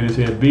 Tenemos que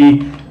decir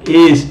B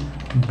is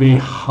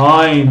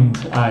behind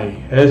A.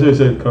 Eso es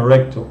el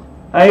correcto.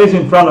 A is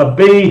in front of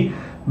B.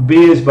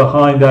 B is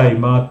behind A.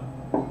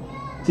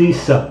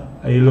 Matisa.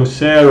 A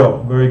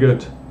Lucero. Very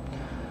good.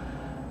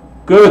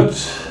 Good.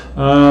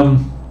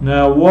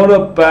 Now what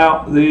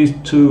about these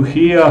two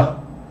here?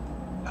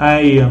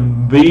 A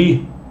and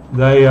B.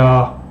 They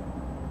are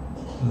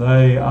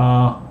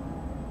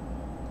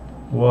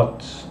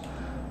what?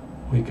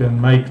 We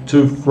can make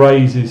two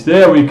phrases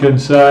there. We can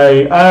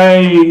say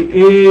A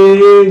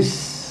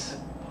is,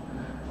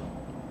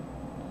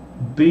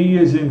 B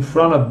is in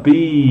front of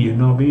B.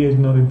 No, B is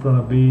not in front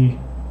of B.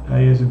 A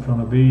is in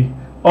front of B.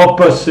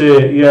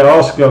 Opposite. Yeah,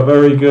 Oscar,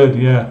 very good.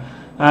 Yeah.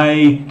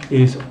 A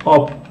is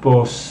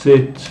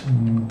opposite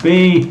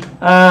B,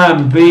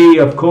 and B,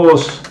 of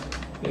course,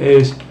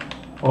 is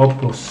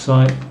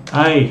opposite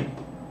A.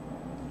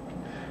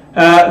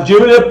 Yo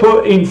voy a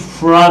put in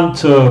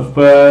front of,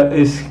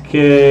 es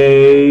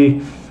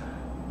que,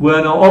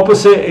 bueno,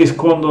 opposite es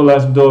cuando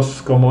las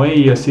dos como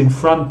ellas, in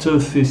front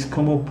of es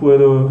como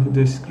puedo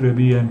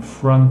describir in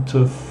front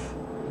of,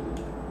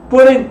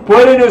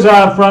 pueden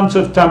usar front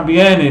of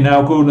también en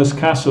algunos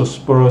casos.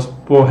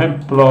 Por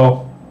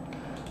ejemplo,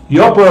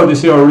 yo puedo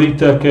decir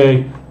ahorita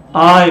que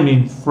I'm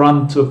in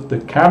front of the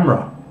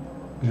camera.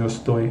 Yo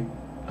estoy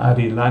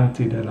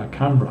adelante de la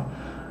cámara.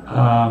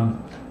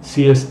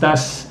 Si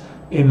estás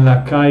en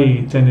la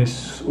calle,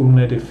 tienes un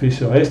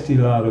edificio a este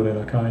lado de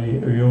la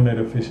calle y un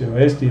edificio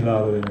a este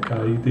lado de la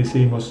calle,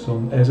 decimos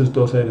esos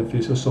dos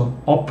edificios son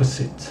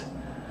opposite.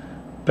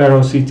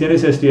 Pero si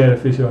tienes este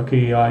edificio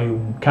aquí y hay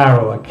un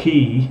carro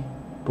aquí,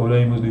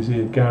 podemos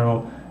decir el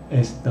carro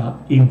está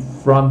in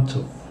front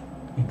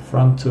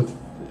of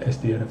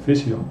este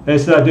edificio.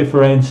 Es la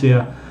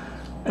diferencia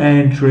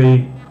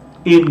entre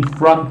in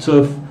front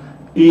of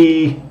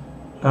y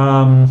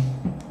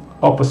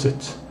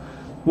opposite.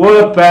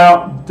 What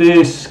about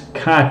this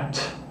cat?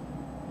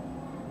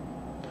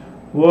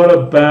 What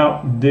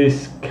about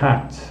this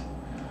cat?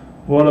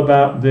 What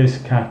about this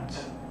cat?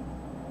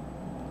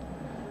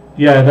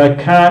 Yeah, the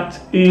cat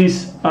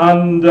is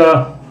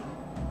under.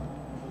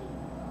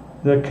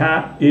 The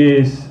cat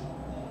is.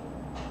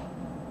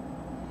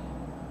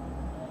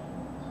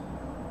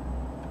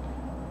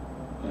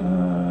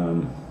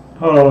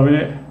 Hold on a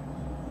minute.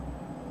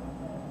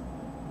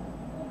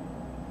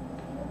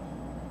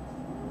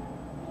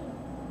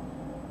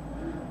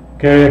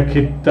 Que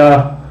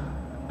quita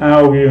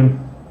alguien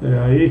de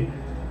ahí.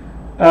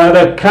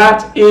 The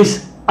cat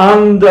is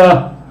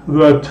under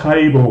the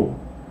table.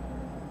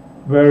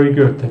 Very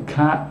good. The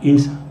cat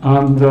is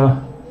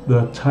under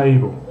the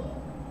table.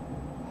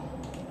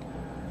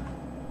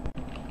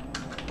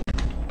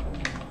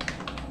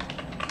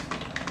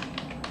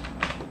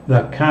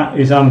 The cat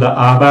is under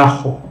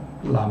abajo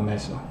la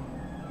mesa.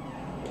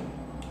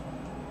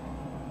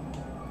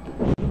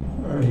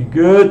 Very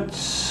good.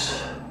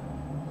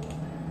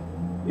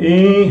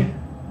 Y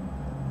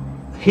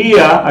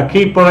here,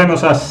 aquí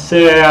podemos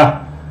hacer,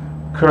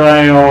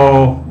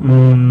 creo,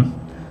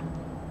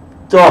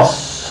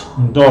 dos.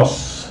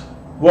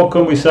 What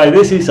can we say?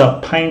 This is a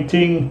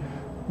painting.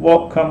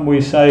 What can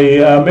we say?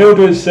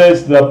 Mildred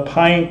says the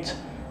paint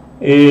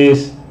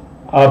is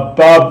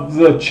above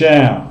the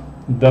chair.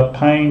 The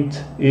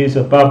paint is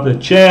above the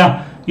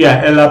chair.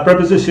 Yeah, la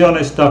preposición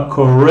está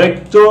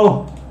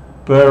correcto,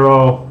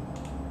 pero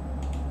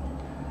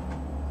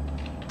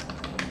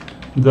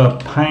the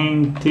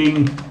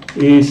painting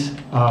is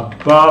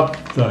above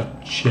the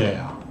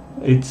chair.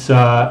 It's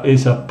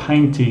a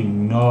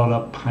painting, not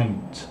a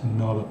paint.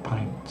 Not a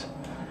paint.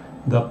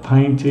 The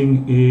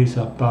painting is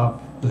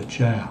above the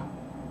chair.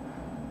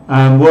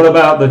 And what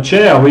about the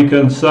chair? We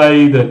can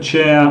say the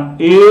chair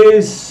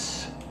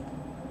is.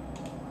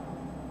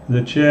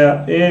 The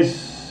chair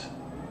is.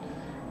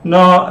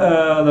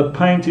 No, the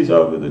paint is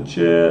over the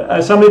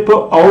chair. Somebody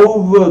put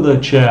over the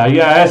chair.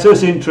 Yeah, eso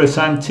es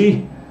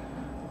interesante.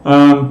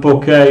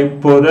 Porque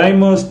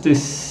podemos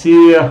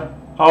decir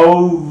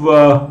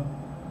over.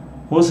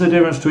 What's the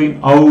difference between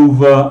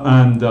over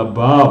and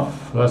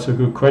above? That's a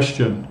good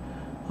question.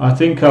 I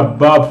think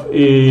above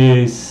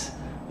is,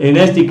 en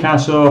este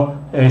caso,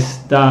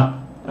 está,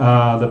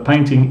 the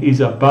painting is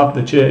above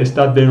the chair,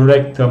 está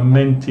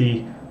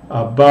directamente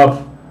above,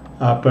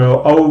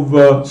 pero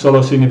over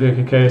solo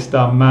significa que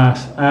está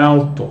más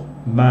alto.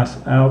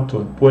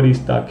 Puede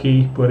estar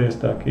aquí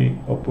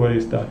o puede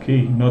estar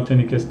aquí. No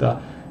tiene que estar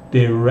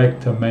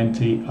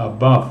directamente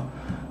above.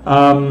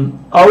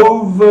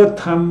 Over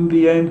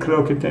también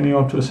creo que tiene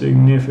otro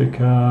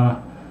significado.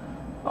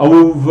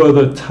 Over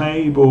the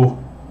table,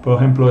 por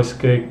ejemplo, es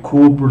que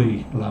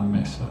cubre la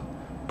mesa.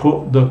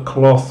 Put the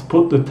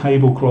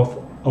tablecloth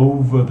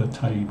over the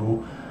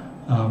table.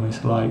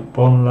 It's like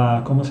pon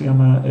la, ¿cómo se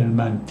llama? El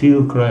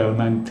mantil, creo, el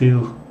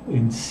mantil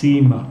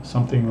encima,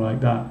 something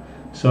like that.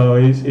 So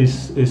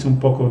it's un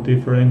poco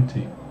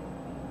diferente.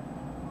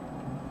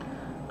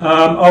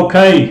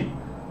 Okay.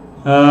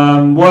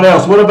 What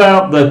else? What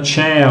about the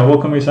chair?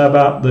 What can we say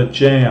about the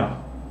chair?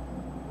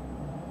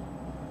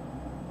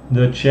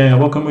 The chair.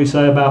 What can we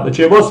say about the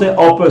chair? What's the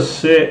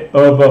opposite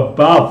of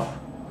above?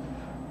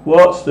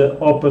 What's the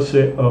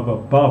opposite of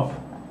above?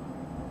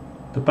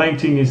 The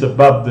painting is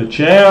above the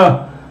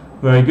chair.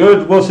 Very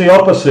good. What's the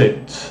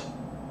opposite?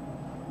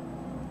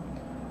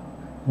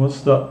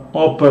 What's the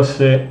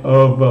opposite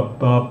of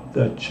above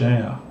the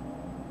chair?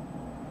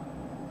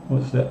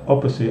 What's the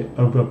opposite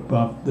of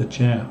above the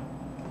chair?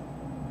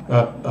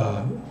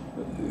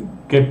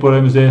 ¿Qué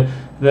podemos decir?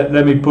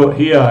 Let me put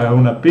here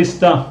una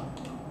pista.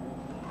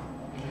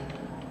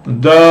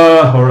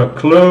 The or a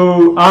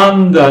clue.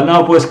 Anda.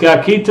 No, pues que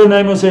aquí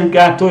tenemos el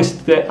gato,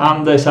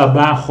 anda es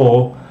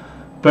abajo,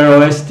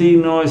 pero este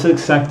no es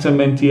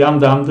exactamente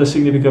anda. Anda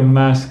significa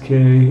más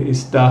que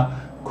está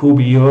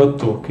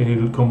cubierto,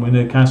 que como en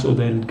el caso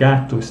del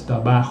gato está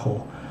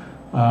abajo.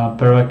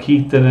 Pero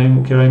aquí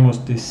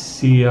queremos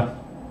decir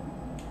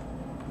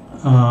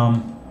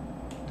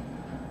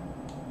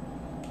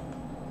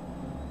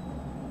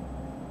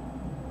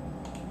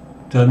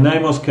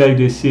tenemos que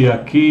decir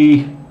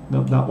aquí,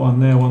 not that one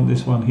there, I want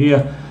this one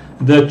here.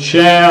 The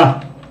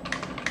chair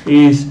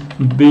is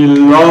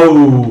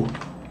below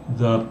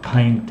the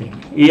painting.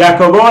 Y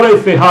acabo de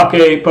fijar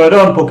que,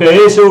 perdón, porque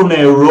hice un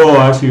error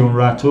hace un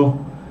rato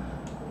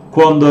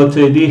cuando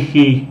te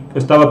dije que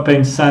estaba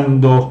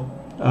pensando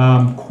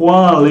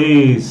cuál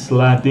es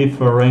la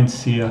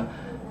diferencia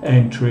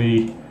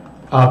entre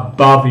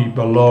above y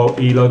below,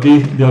 y lo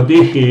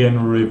dije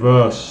en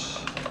reverse,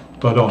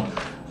 perdón.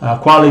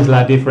 ¿Cuál es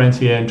la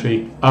diferencia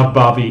entre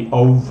above y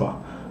over?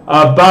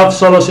 Above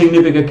solo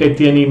significa que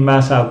tiene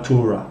más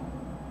altura.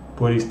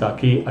 Puede estar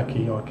aquí,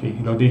 aquí o aquí.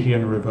 Lo dije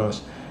en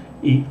reverse.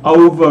 Y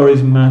over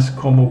es más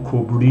como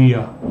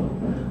cubría.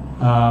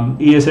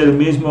 Y es el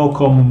mismo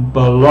con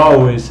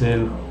below, es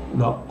the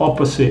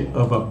opposite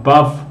of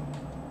above.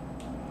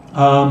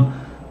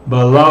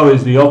 Below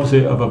is the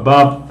opposite of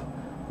above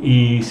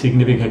y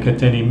significa que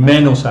tiene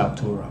menos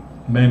altura.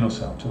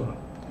 Menos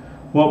altura.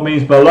 What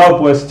means below?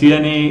 Pues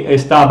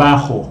está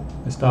abajo,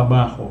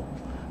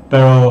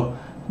 pero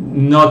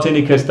no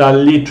tiene que estar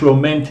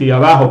literalmente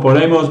abajo.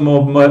 Podemos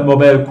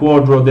mover el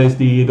cuadro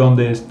desde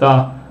donde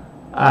está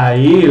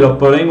ahí, lo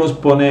podemos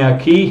poner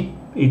aquí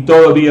y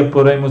todavía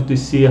podemos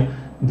decir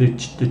the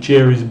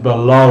chair is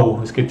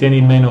below, es que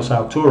tiene menos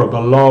altura,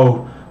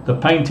 below the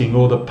painting,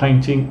 or the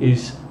painting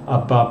is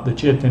above the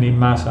chair, tiene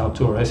más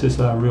altura. Ese es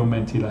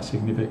realmente el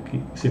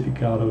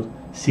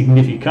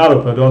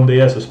significado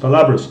de esas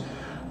palabras.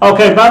 Ok,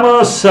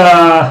 vamos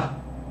a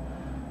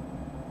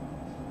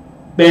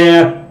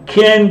ver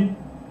quién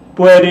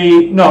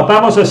puede... No,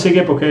 vamos a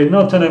seguir porque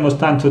no tenemos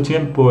tanto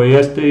tiempo y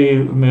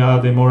me ha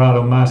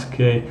demorado más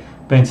que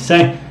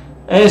pensé.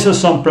 Esas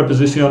son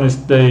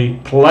preposiciones de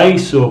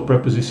place o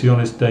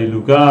preposiciones de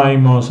lugar.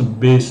 Hemos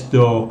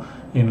visto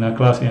en la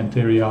clase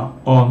anterior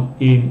on,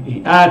 in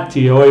y at,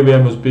 y hoy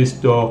hemos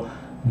visto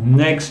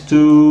next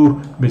to,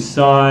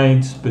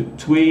 besides,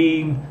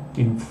 between,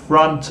 in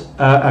front.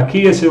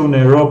 Aquí es un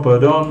error,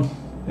 perdón,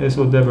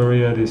 eso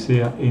debería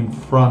decir in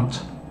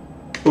front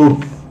of.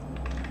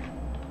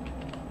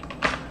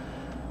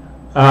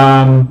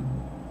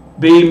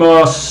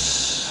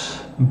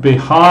 Vimos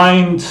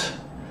behind,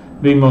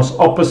 vimos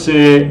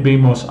opposite,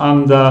 vimos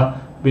under,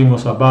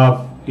 vimos above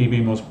y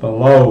vimos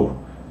below.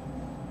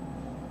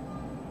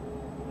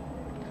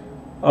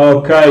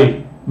 Ok,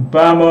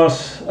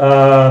 vamos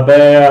a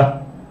ver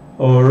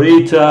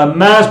ahorita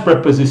más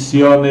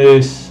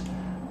preposiciones.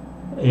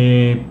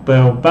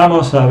 Pero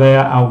vamos a ver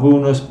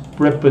algunas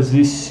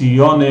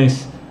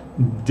preposiciones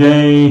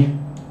de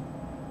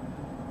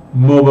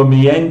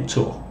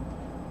movimiento.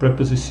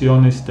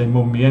 Preposiciones de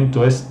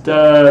movimiento.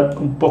 Está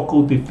un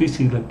poco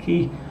difícil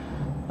aquí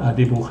a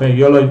dibujar.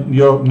 Yo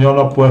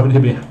no puedo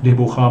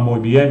dibujar muy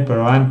bien,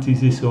 pero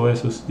antes hizo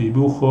esos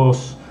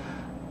dibujos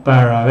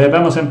para ver.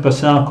 Vamos a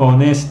empezar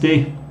con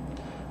este.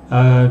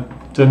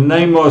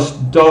 Tenemos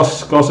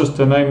dos cosas.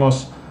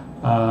 Tenemos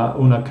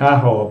una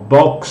caja o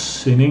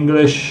box in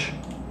English.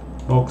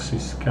 Box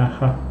is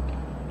caja.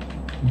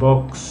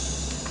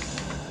 Box,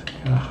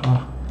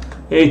 caja.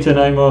 Y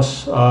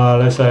tenemos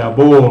la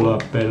ball, la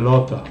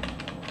pelota.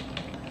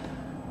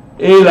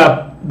 Y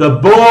the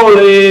ball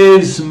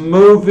is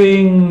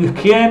moving.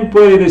 ¿Quién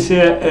puede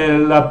decir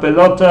la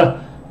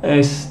pelota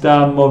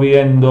está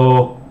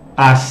moviendo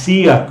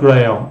hacia,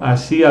 creo,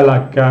 hacia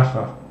la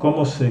caja?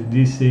 ¿Cómo se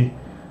dice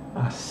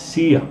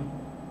hacia?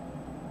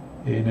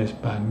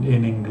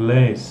 En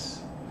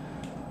inglés,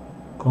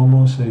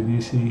 ¿cómo se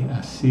dice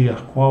hacia?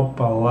 ¿Cuál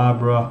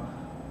palabra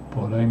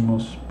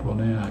podemos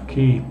poner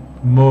aquí?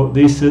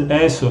 Dice,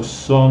 esos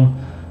son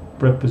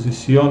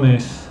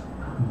preposiciones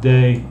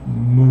de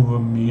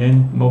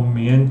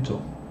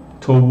movimiento.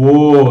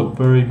 Toward,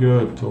 very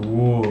good,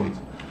 toward.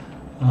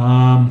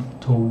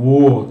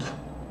 Toward.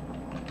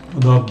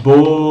 The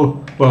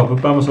ball, well,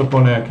 vamos a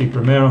poner aquí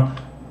primero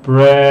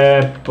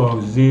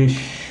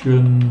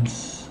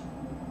prepositions.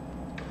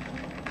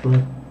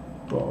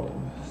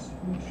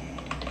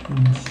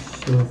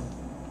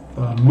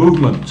 Of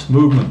movements.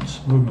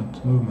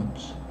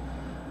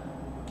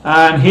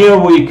 And here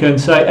we can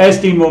say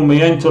este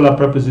movimiento, la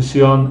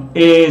preposición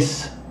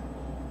es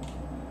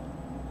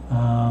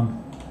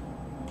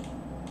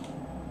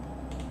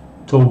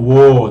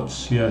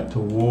towards. Yeah,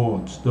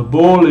 towards. The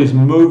ball is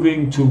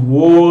moving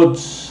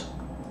towards.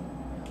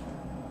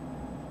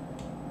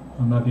 I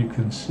don't know if you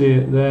can see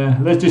it there.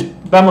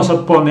 Vamos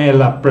a poner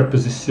la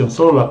preposición,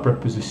 solo la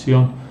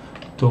preposición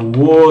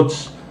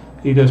towards,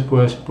 y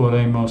después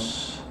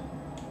podemos.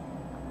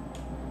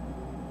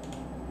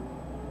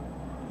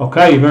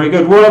 Okay, very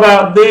good. What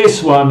about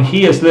this one?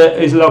 Here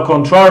is lo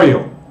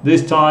contrario.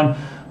 This time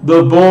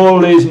the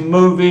ball is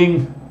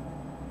moving.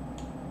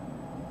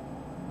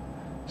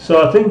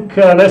 So I think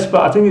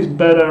it's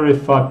better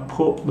if I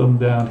put them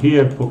down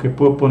here, porque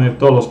puedo poner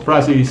todas las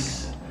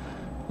frases.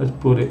 Let's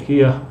put it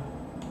here.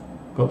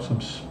 Got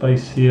some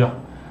space here.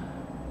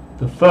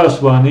 The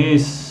first one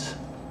is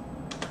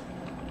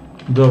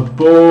the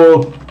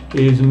ball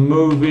is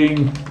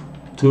moving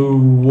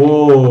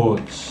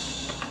towards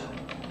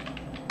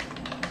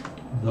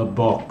the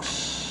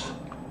box.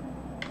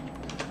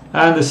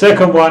 And the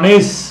second one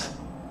is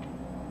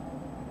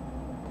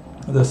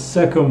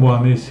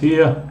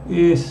here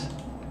is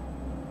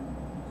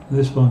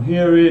this one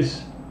here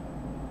is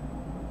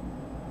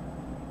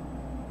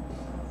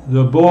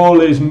The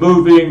ball is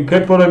moving.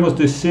 ¿Qué podemos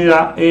decir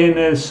en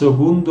el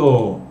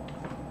segundo?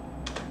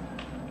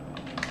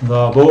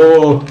 The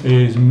ball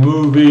is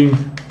moving.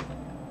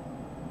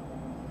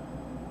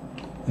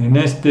 En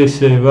este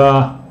se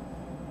va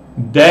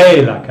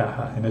de la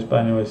caja. En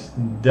español es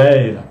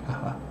de la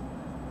caja.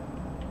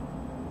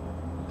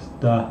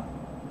 Está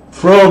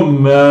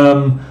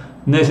from.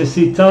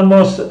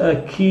 Necesitamos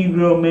aquí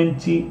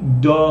realmente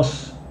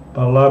dos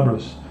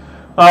palabras.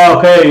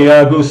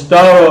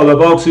 Gustavo, the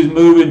box is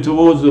moving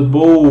towards the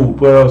ball.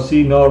 Pero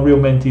sí, no,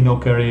 realmente no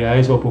quería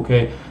eso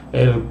porque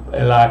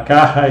la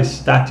caja es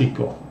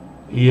estático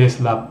y es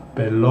la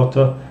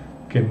pelota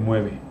que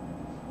mueve.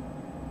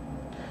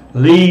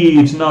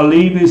 Leaves, no,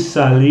 leave is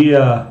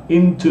salir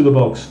into the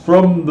box,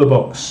 from the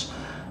box.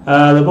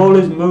 The ball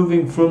is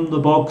moving from the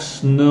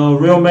box. No,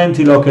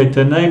 realmente lo que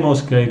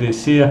tenemos que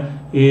decir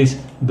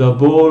is the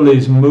ball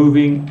is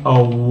moving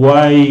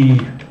away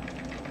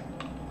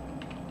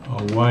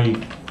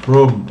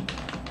from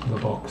the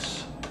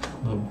box.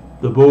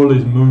 The ball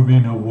is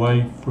moving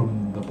away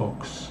from the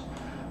box.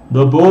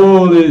 The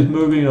ball is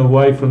moving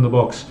away from the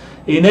box.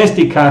 En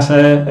este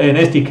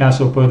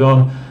caso,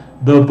 perdón,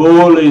 the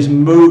ball is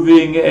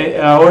moving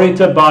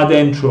ahorita va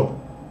dentro.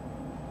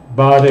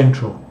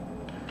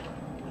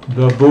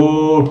 The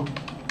ball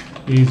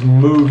is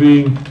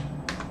moving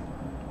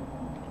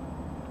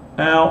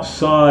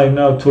outside,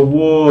 no,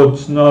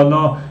 towards,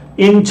 no,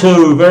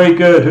 into, very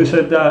good, who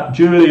said that?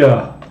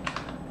 Julia.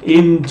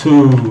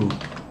 Into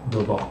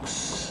the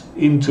box.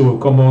 Into,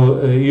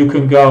 como you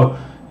can go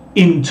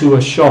into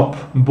a shop.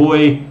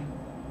 Voy,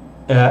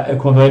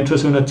 cuando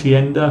entras en una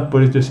tienda,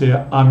 puedes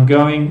decir, I'm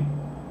going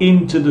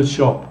into the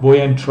shop. Voy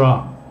a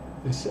entrar.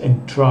 Es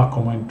entrar,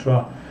 como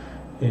entrar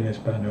en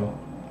español.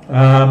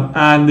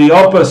 And the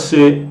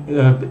opposite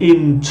of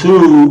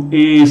into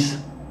is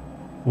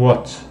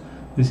what?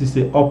 This is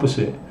the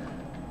opposite.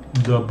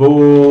 The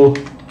ball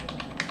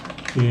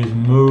is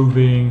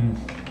moving.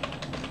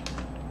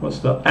 What's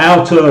the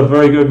out of?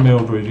 Very good,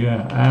 Mildred.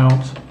 Yeah,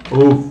 out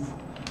of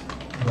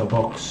the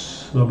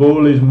box. The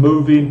ball is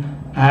moving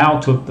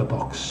out of the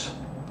box.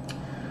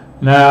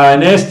 Now,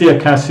 en esta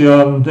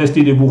ocasión,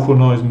 este dibujo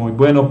no es muy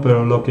bueno,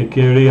 pero lo que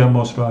quería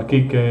mostrar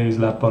aquí que es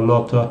la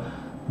pelota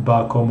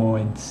va como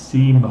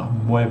encima,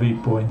 mueve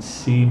por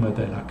encima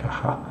de la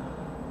caja.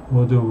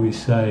 What do we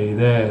say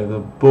there?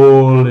 The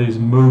ball is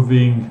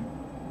moving.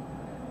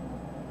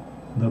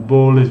 The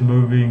ball is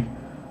moving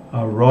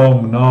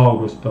wrong. No,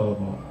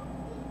 Gustavo.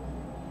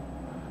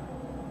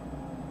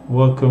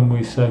 What can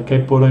we say? ¿Qué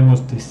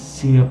podemos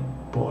decir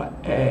por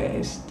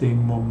este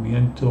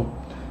momento?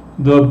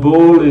 The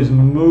ball is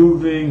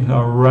moving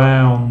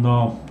around.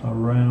 No,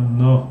 around.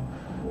 No.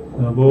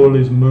 The ball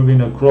is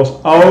moving across.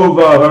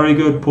 Over. Very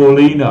good,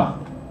 Paulina.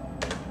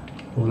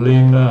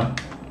 Paulina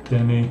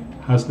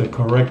has the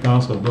correct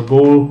answer. The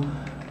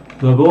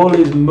ball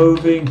is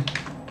moving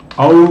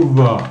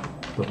over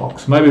the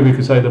box. Maybe we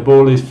could say the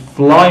ball is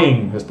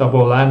flying. Está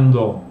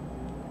volando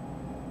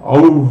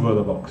over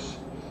the box.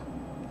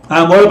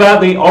 And what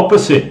about the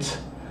opposite?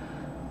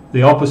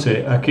 The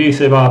opposite. Aquí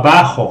se va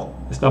abajo.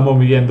 Estamos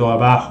viendo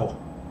abajo.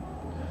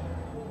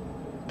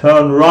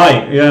 Turn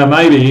right. Yeah,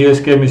 maybe.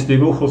 Es que mis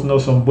dibujos no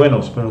son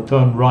buenos, pero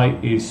turn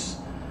right is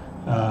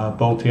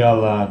voltear a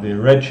la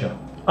derecha.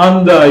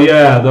 Under,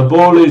 yeah. The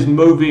ball is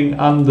moving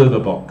under the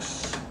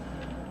box.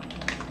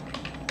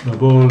 The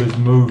ball is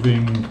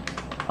moving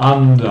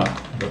under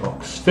the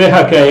box.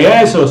 Fija que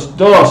esos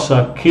dos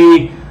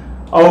aquí,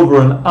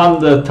 over and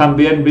under,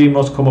 también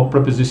vimos como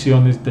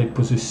preposiciones de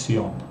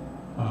posición.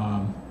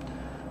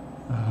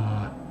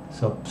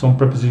 Son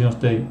preposiciones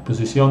de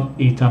posición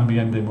y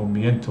también de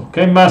movimiento.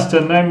 ¿Qué más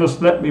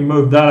tenemos? Let me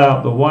move that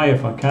out the way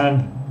if I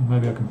can.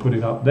 Maybe I can put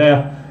it up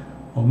there.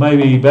 Or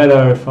maybe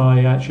better if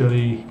I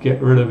actually get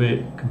rid of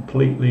it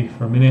completely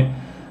for a minute.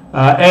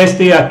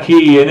 Este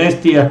aquí, en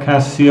esta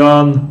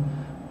ocasión,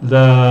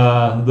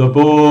 the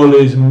ball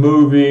is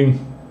moving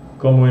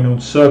como en un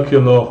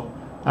círculo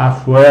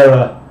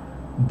afuera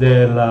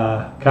de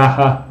la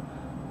caja.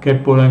 ¿Qué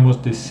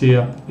podemos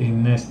decir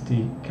en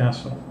este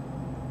caso?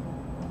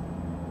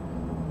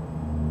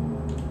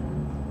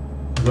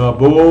 The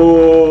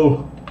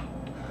ball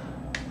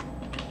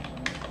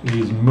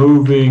is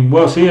moving,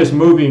 well, see, it's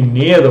moving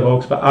near the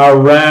box, but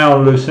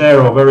around,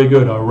 Lucero, very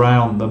good,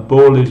 around. The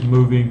ball is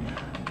moving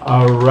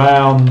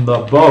around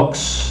the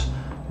box.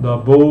 The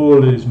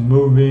ball is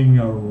moving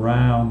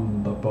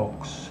around the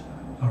box.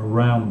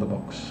 Around the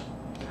box.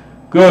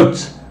 Good.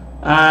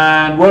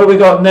 And what have we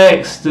got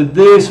next?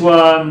 This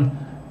one,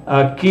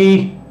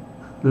 aquí,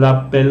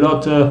 la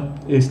pelota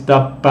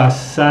está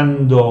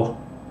pasando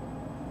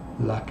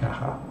la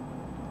caja.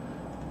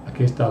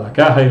 Aquí está la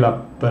caja y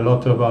la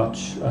pelota va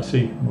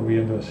así,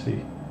 moviendo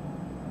así.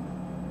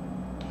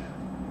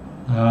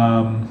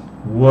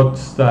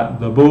 What's that?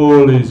 The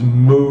ball is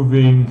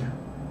moving.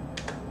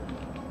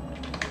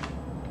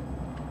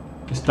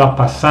 Está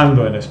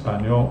pasando en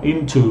español.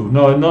 Into.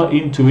 No, not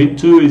into.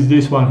 Into is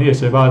this one here.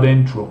 Se va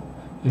adentro.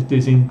 Este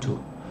es into.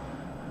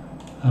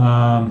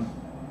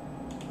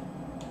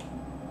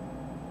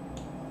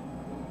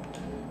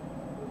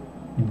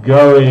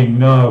 going,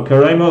 no.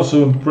 Queremos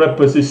una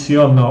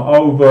preposición, no.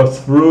 Over,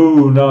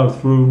 through, no.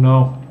 Through,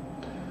 no.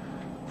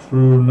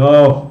 Through,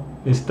 no.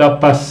 Está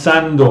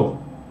pasando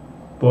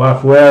por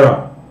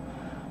afuera.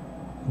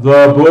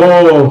 The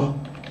ball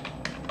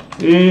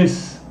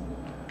is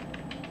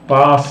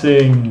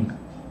passing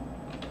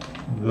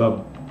the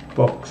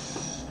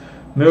box.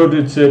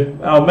 Mildred dice,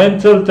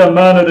 aumenta el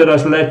tamaño de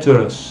las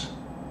letras.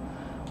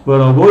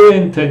 Bueno, voy a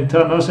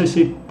intentar, no sé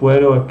si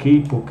puedo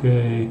aquí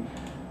porque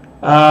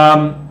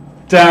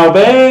tal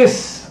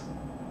vez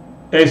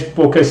es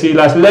porque si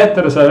las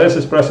letras a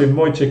veces parecen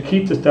muy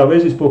chiquitas, tal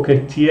vez es porque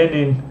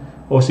tienen,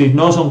 o si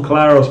no son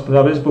claros,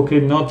 tal vez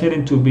porque no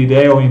tienen tu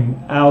video en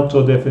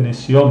alta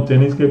definición.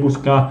 Tienes que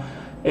buscar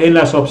en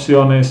las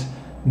opciones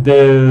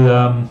del,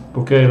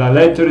 porque la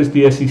letra es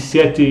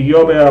 17,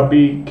 yo veo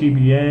aquí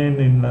bien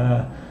en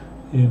la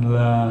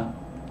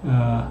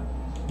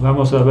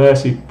vamos a ver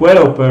si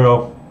puedo,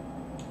 pero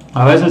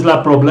a veces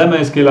el problema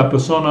es que la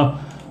persona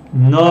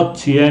no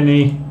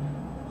tiene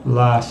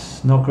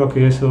no creo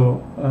que eso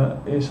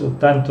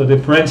tanto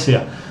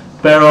diferencia,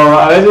 pero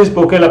a veces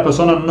porque la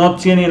persona no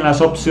tiene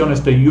las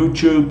opciones de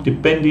YouTube,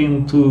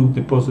 dependiendo tu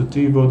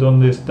dispositivo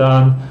donde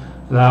están,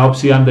 la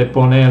opción de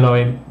ponerlo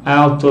en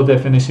alta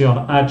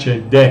definición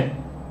HD,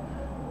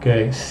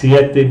 que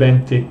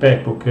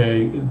 720p,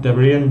 porque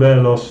deberían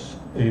verlos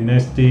en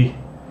este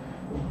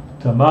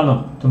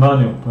tamaño,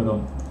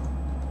 perdón.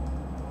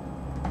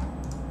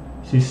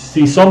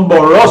 Si son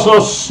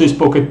borrosos es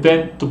porque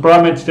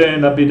probablemente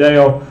tienen el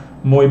video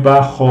muy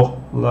bajo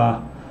la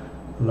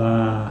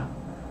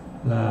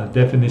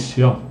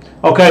definición.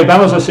 Ok,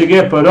 vamos a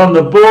seguir. Perdón,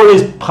 the ball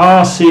is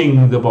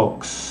passing the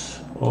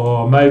box.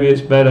 Or maybe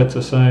it's better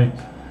to say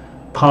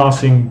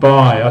passing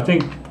by.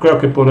 Creo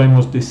que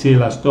podemos decir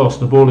las dos.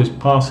 The ball is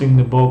passing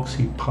the box.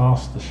 He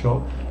passed the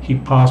shot. He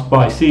passed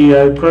by. Sí,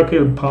 creo que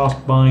el pass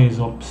by es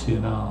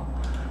opcional.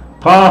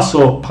 Pass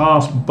or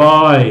pass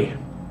by.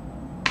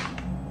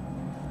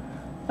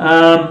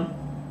 And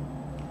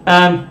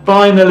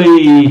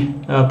finally,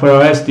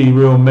 pero este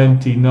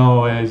realmente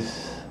no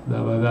es,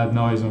 la verdad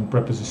no es una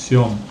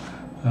preposición.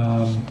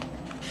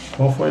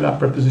 ¿Cuál fue la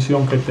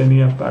preposición que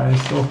tenía para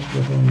eso?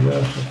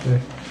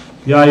 Okay.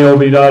 Ya he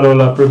olvidado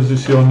la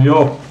preposición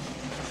yo.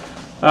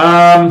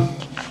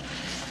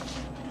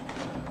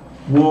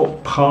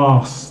 Walk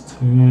past.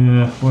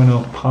 Yeah,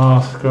 bueno,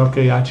 past, creo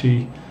que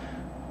aquí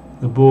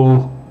the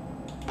ball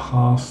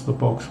past the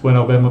box.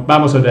 Bueno,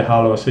 vamos a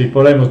dejarlo así,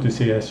 podemos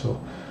decir eso.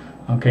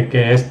 Aunque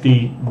que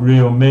este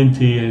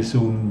realmente es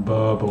un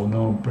verbo,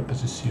 no una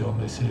preposición,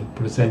 es el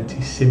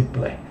presente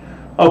simple.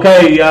 Ok,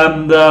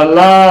 and the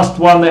last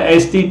one,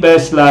 este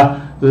es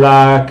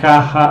la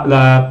caja,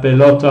 la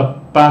pelota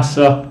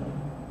pasa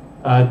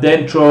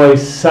adentro y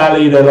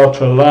sale del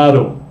otro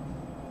lado.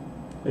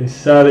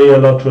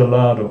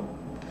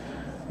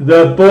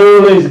 The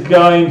ball is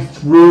going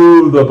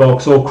through the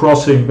box or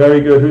crossing.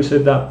 Very good. Who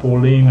said that?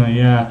 Paulina,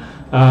 yeah.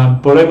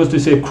 Podemos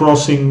decir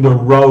crossing the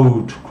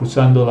road,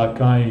 cruzando la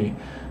calle.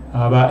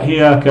 But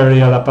here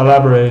quería la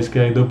palabra es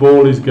que the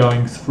ball is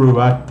going through,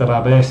 a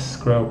través,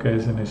 creo que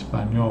es en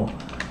español.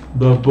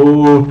 The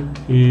ball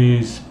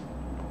is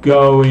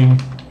going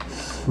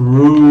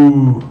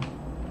through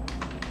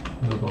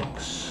the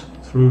box.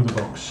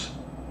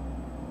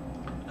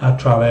 A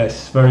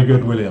través. Very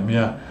good, William,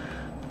 yeah.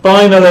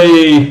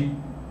 Finally,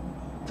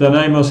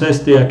 tenemos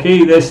este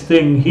aquí, this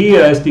thing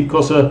here, esta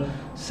cosa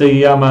se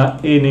llama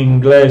en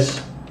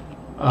inglés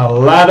a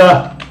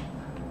ladder,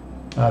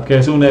 que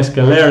es una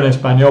escalera en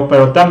español,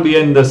 pero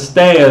también the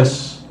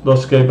stairs,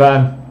 los que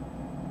van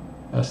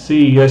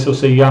así, eso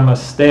se llama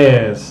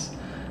stairs.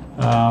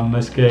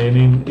 Es que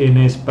en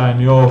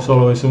español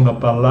solo es una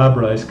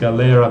palabra,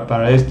 escalera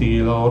para este y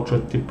el otro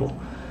tipo.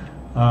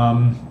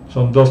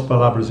 Son dos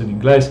palabras en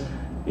inglés.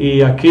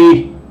 Y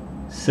aquí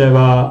se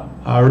va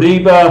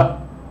arriba,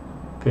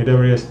 que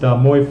debería estar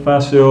muy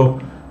fácil.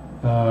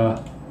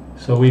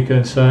 So we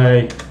can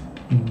say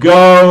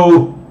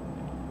go.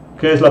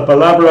 ¿Qué es la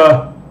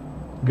palabra?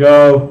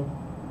 Go.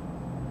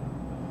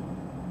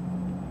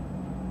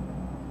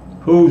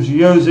 Who's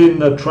using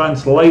the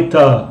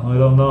translator? I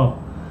don't know.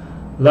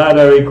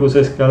 Ladder equals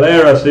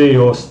escalera, sí,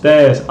 o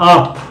stairs.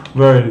 Up.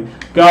 Very.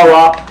 Go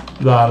up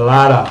the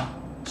ladder.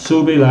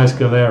 Sube la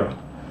escalera.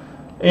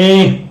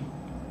 Y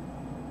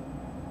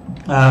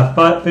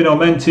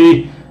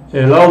finalmente,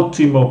 la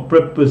última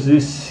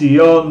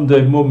preposición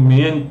de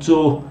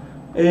movimiento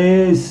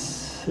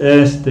es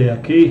este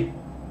aquí,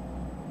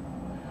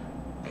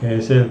 que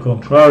es el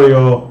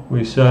contrario.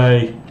 We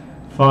say,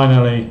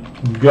 finally,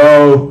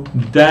 go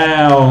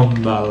down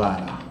the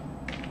ladder.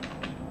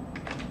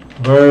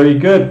 Very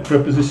good.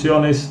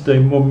 Preposiciones de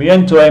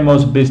movimiento.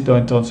 Hemos visto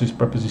entonces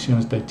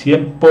preposiciones de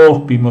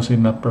tiempo. Vimos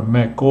en el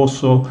primer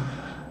curso.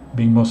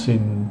 Vimos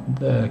en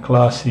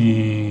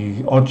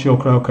clase 8,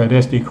 creo que de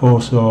este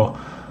curso.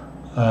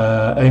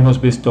 Hemos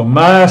visto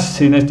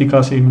más en esta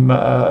clase,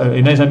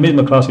 en esa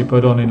misma clase,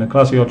 perdón, en la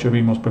clase 8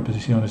 vimos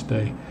preposiciones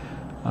de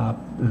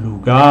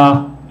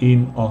lugar,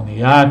 in,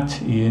 unidad,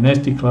 y en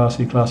esta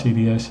clase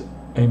 10,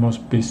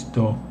 hemos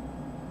visto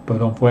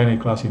perdón, fue en el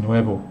clase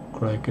nuevo,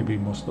 creo que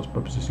vimos las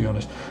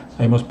preposiciones.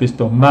 Hemos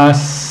visto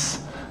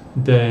más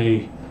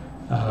de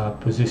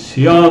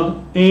posición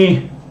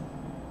y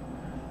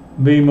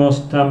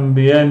vimos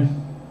también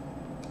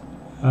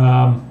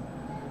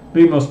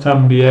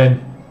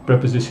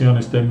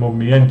preposiciones de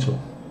movimiento.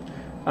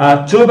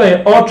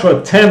 Tuve otro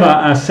tema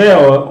a hacer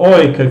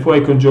hoy que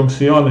fue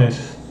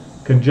conjunctions,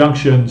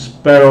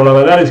 pero la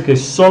verdad es que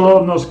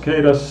solo nos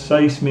queda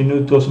 6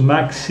 minutos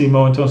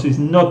máximo, entonces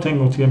no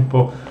tengo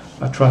tiempo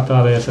a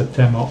tratar de ese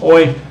tema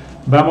hoy.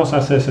 Vamos a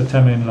hacer ese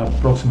tema en la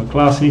próxima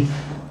clase.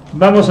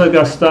 Vamos a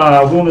gastar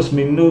algunos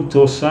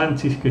minutos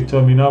antes que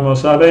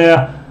terminamos. A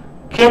ver,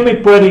 ¿qué me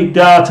puede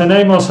dar?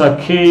 Tenemos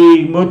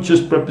aquí muchas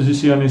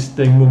preposiciones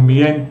de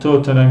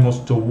movimiento.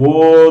 Tenemos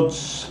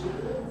towards,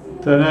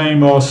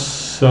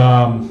 tenemos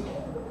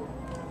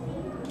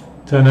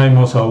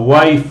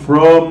away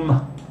from,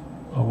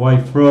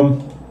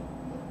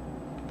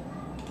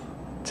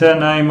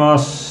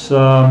 tenemos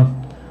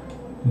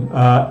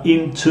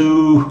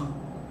into.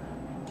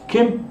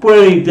 ¿Quién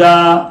puede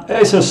dar?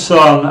 Esos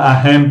son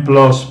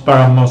ejemplos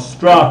para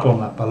mostrar con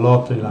la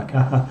pelota y la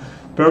caja,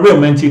 pero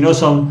realmente no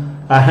son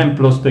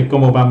ejemplos de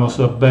cómo vamos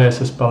a ver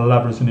esas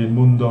palabras en el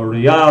mundo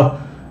real.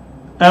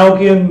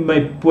 ¿Alguien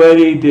me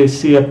puede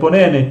decir,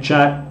 poner en el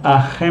chat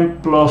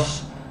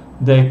ejemplos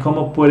de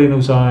cómo pueden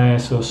usar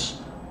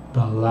esas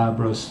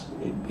palabras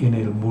en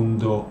el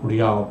mundo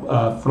real?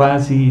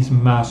 Frases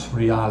más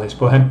reales.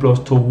 Por ejemplo,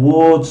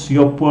 towards,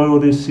 yo puedo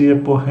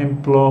decir, por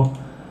ejemplo,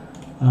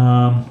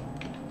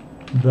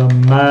 the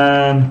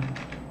man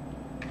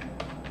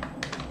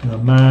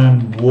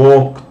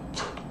walked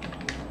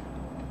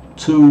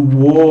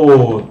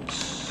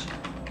towards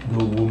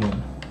the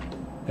woman.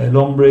 El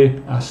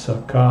hombre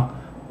acerca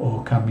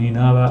o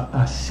caminaba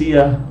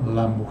hacia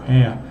la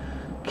mujer.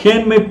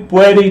 ¿Quién me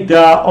puede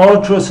dar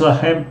otros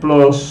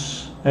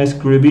ejemplos?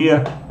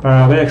 Escribir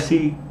para ver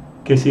si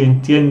que se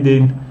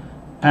entienden.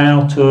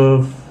 Out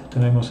of,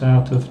 tenemos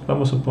out of,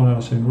 vamos a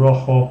ponerlos en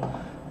rojo.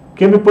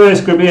 ¿Quién me puede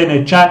escribir en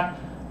el chat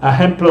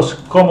ejemplos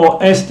como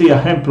este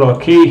ejemplo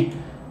aquí,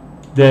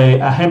 de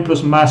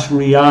ejemplos más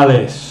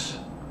reales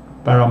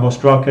para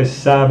mostrar que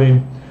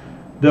saben?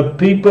 The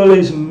people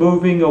is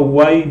moving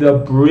away the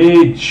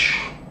bridge.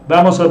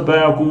 Vamos a ver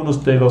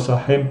algunos de los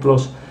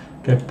ejemplos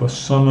que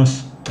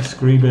personas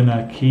escriben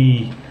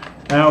aquí.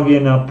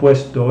 Alguien ha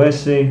puesto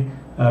ese,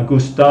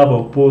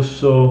 Gustavo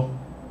puso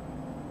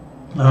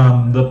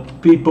the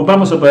people.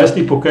 Vamos a ver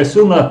este porque es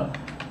una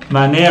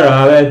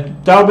manera, a ver,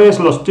 tal vez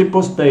los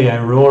tipos de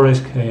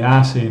errores que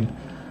hacen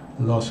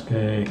los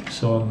que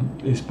son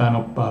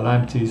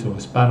hispanoparlantes o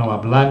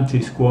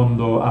hispanohablantes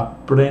cuando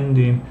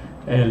aprenden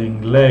el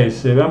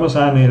inglés. Vamos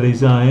a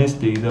analizar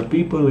este. The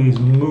people is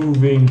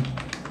moving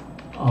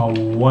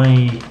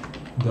away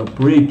the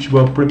bridge.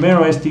 Bueno,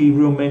 primero este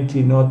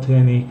realmente no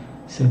tiene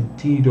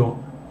sentido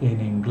en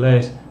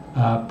inglés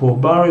por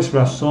varias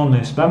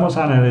razones. Vamos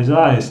a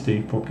analizar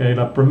este porque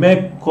la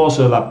primera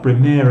cosa, la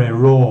primer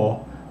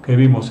error que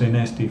vimos en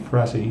esta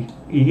frase,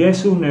 y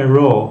es un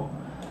error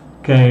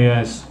que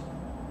es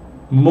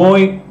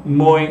muy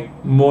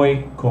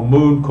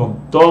común con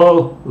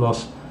todos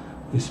los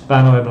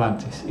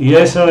hispanohablantes, y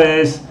eso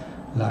es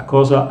la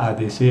cosa a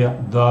decir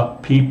the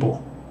people.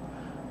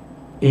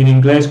 En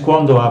inglés,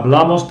 cuando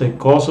hablamos de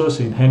cosas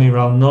en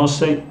general, no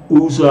se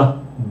usa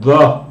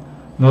the,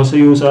 no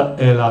se usa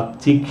el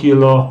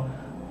artículo,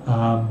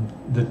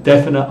 the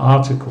definite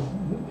article.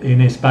 En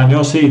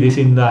español sí,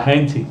 dicen la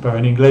gente, pero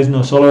en inglés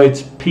no, solo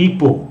es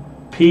people.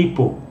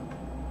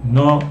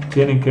 No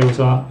tienen que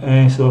usar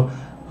eso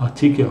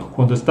artículo.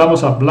 Cuando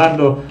estamos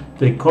hablando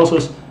de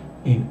cosas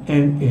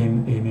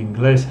en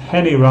inglés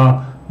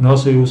general, no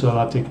se usa el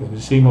artículo.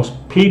 Decimos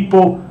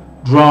people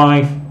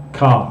drive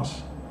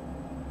cars.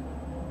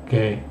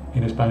 Que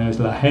en español es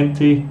la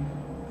gente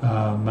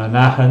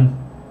manejan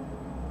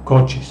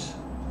coches.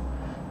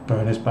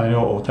 Pero en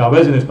español, o tal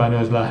vez en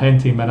español es la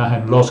gente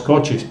manejan los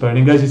coches, pero en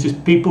inglés es just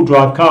people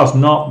drive cars,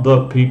 not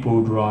the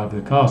people drive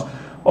the cars.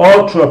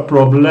 Otro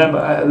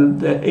problema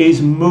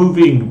es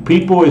moving.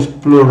 People es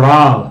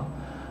plural.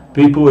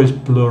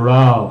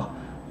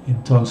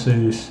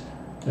 Entonces,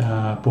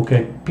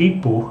 porque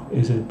people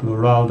es el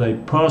plural de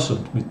person.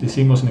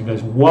 Decimos en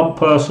inglés one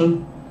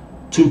person,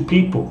 two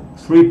people,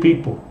 three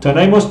people.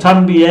 Tenemos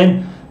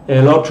también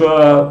el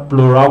otro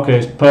plural que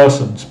es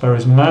persons, pero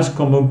es más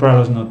común para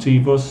los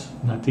nativos,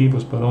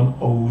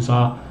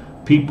 usar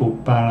people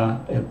para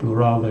el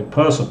plural de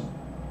person.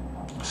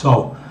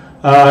 So,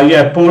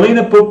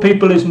 Paulina put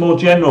people is more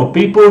general.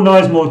 People no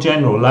es more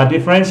general. La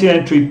diferencia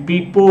entre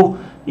people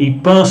y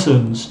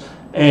persons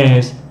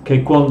es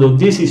que cuando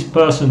dices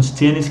persons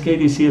tienes que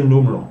decir el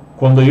número.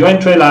 Cuando yo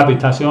entré a la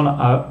habitación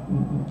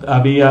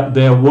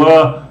there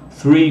were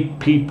three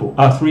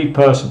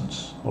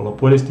persons, o lo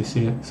puedes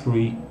decir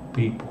three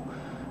people,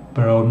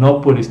 pero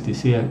no puedes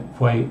decir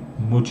fue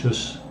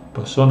muchas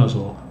personas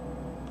o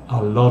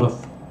a lot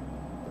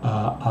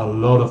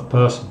of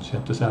persons. You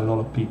have to say a lot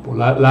of people.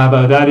 La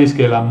verdad es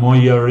que la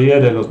mayoría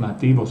de los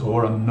nativos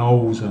ahora no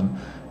usan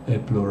el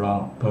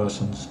plural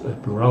persons, el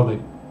plural de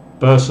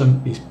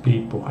person is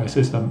people.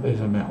 Esa es la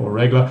mejor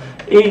regla.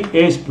 Y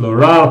es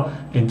plural,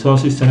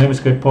 entonces tenemos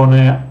que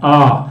poner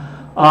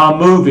are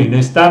moving,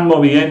 están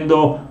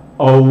moviendo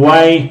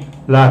away.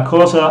 La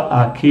cosa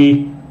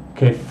aquí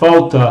que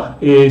falta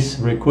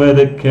es,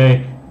 recuerde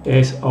que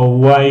es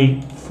away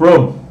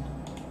from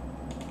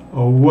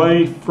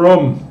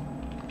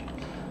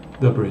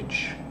the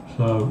bridge.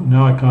 So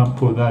now I can't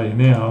put that in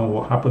here.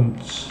 What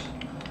happens?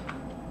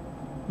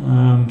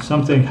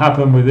 Something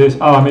happened with this.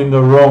 I'm in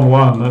the wrong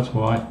one, that's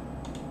why.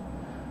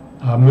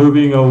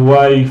 Moving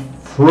away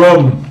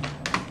from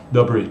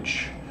the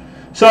bridge.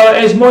 So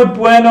es muy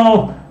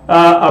bueno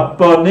a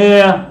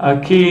poner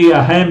aquí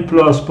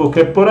ejemplos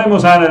porque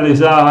podemos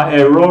analizar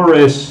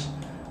errores.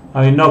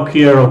 No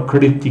quiero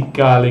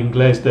criticar el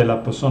inglés de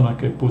la persona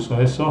que puso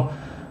eso,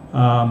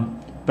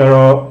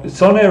 pero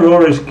son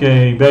errores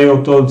que veo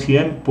todo el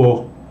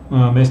tiempo.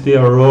 Este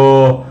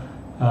error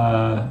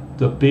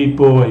the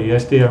people y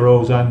este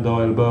error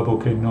usando el verbo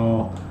que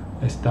no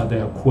está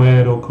de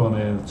acuerdo con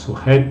el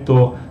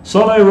sujeto.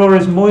 Son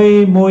errores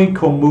muy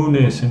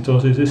comunes,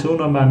 entonces es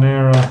una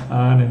manera de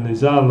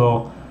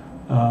analizarlo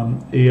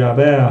y a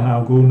ver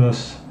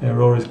algunos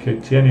errores que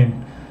tienen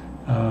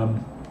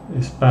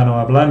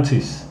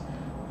hispanohablantes.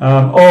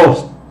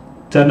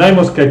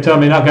 Tenemos que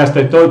terminar,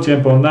 gasté todo el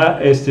tiempo en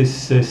este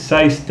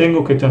 6,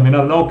 tengo que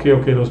terminar, no quiero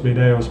que los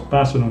videos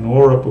pasen 1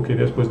 hora porque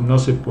después no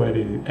se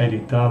puede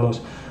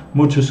editarlos.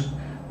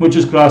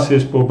 Muchas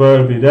gracias por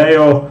ver el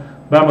video,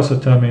 vamos a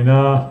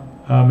terminar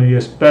y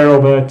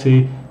espero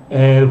verte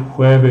el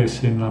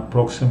jueves en la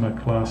próxima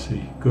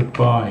clase.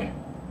 Goodbye.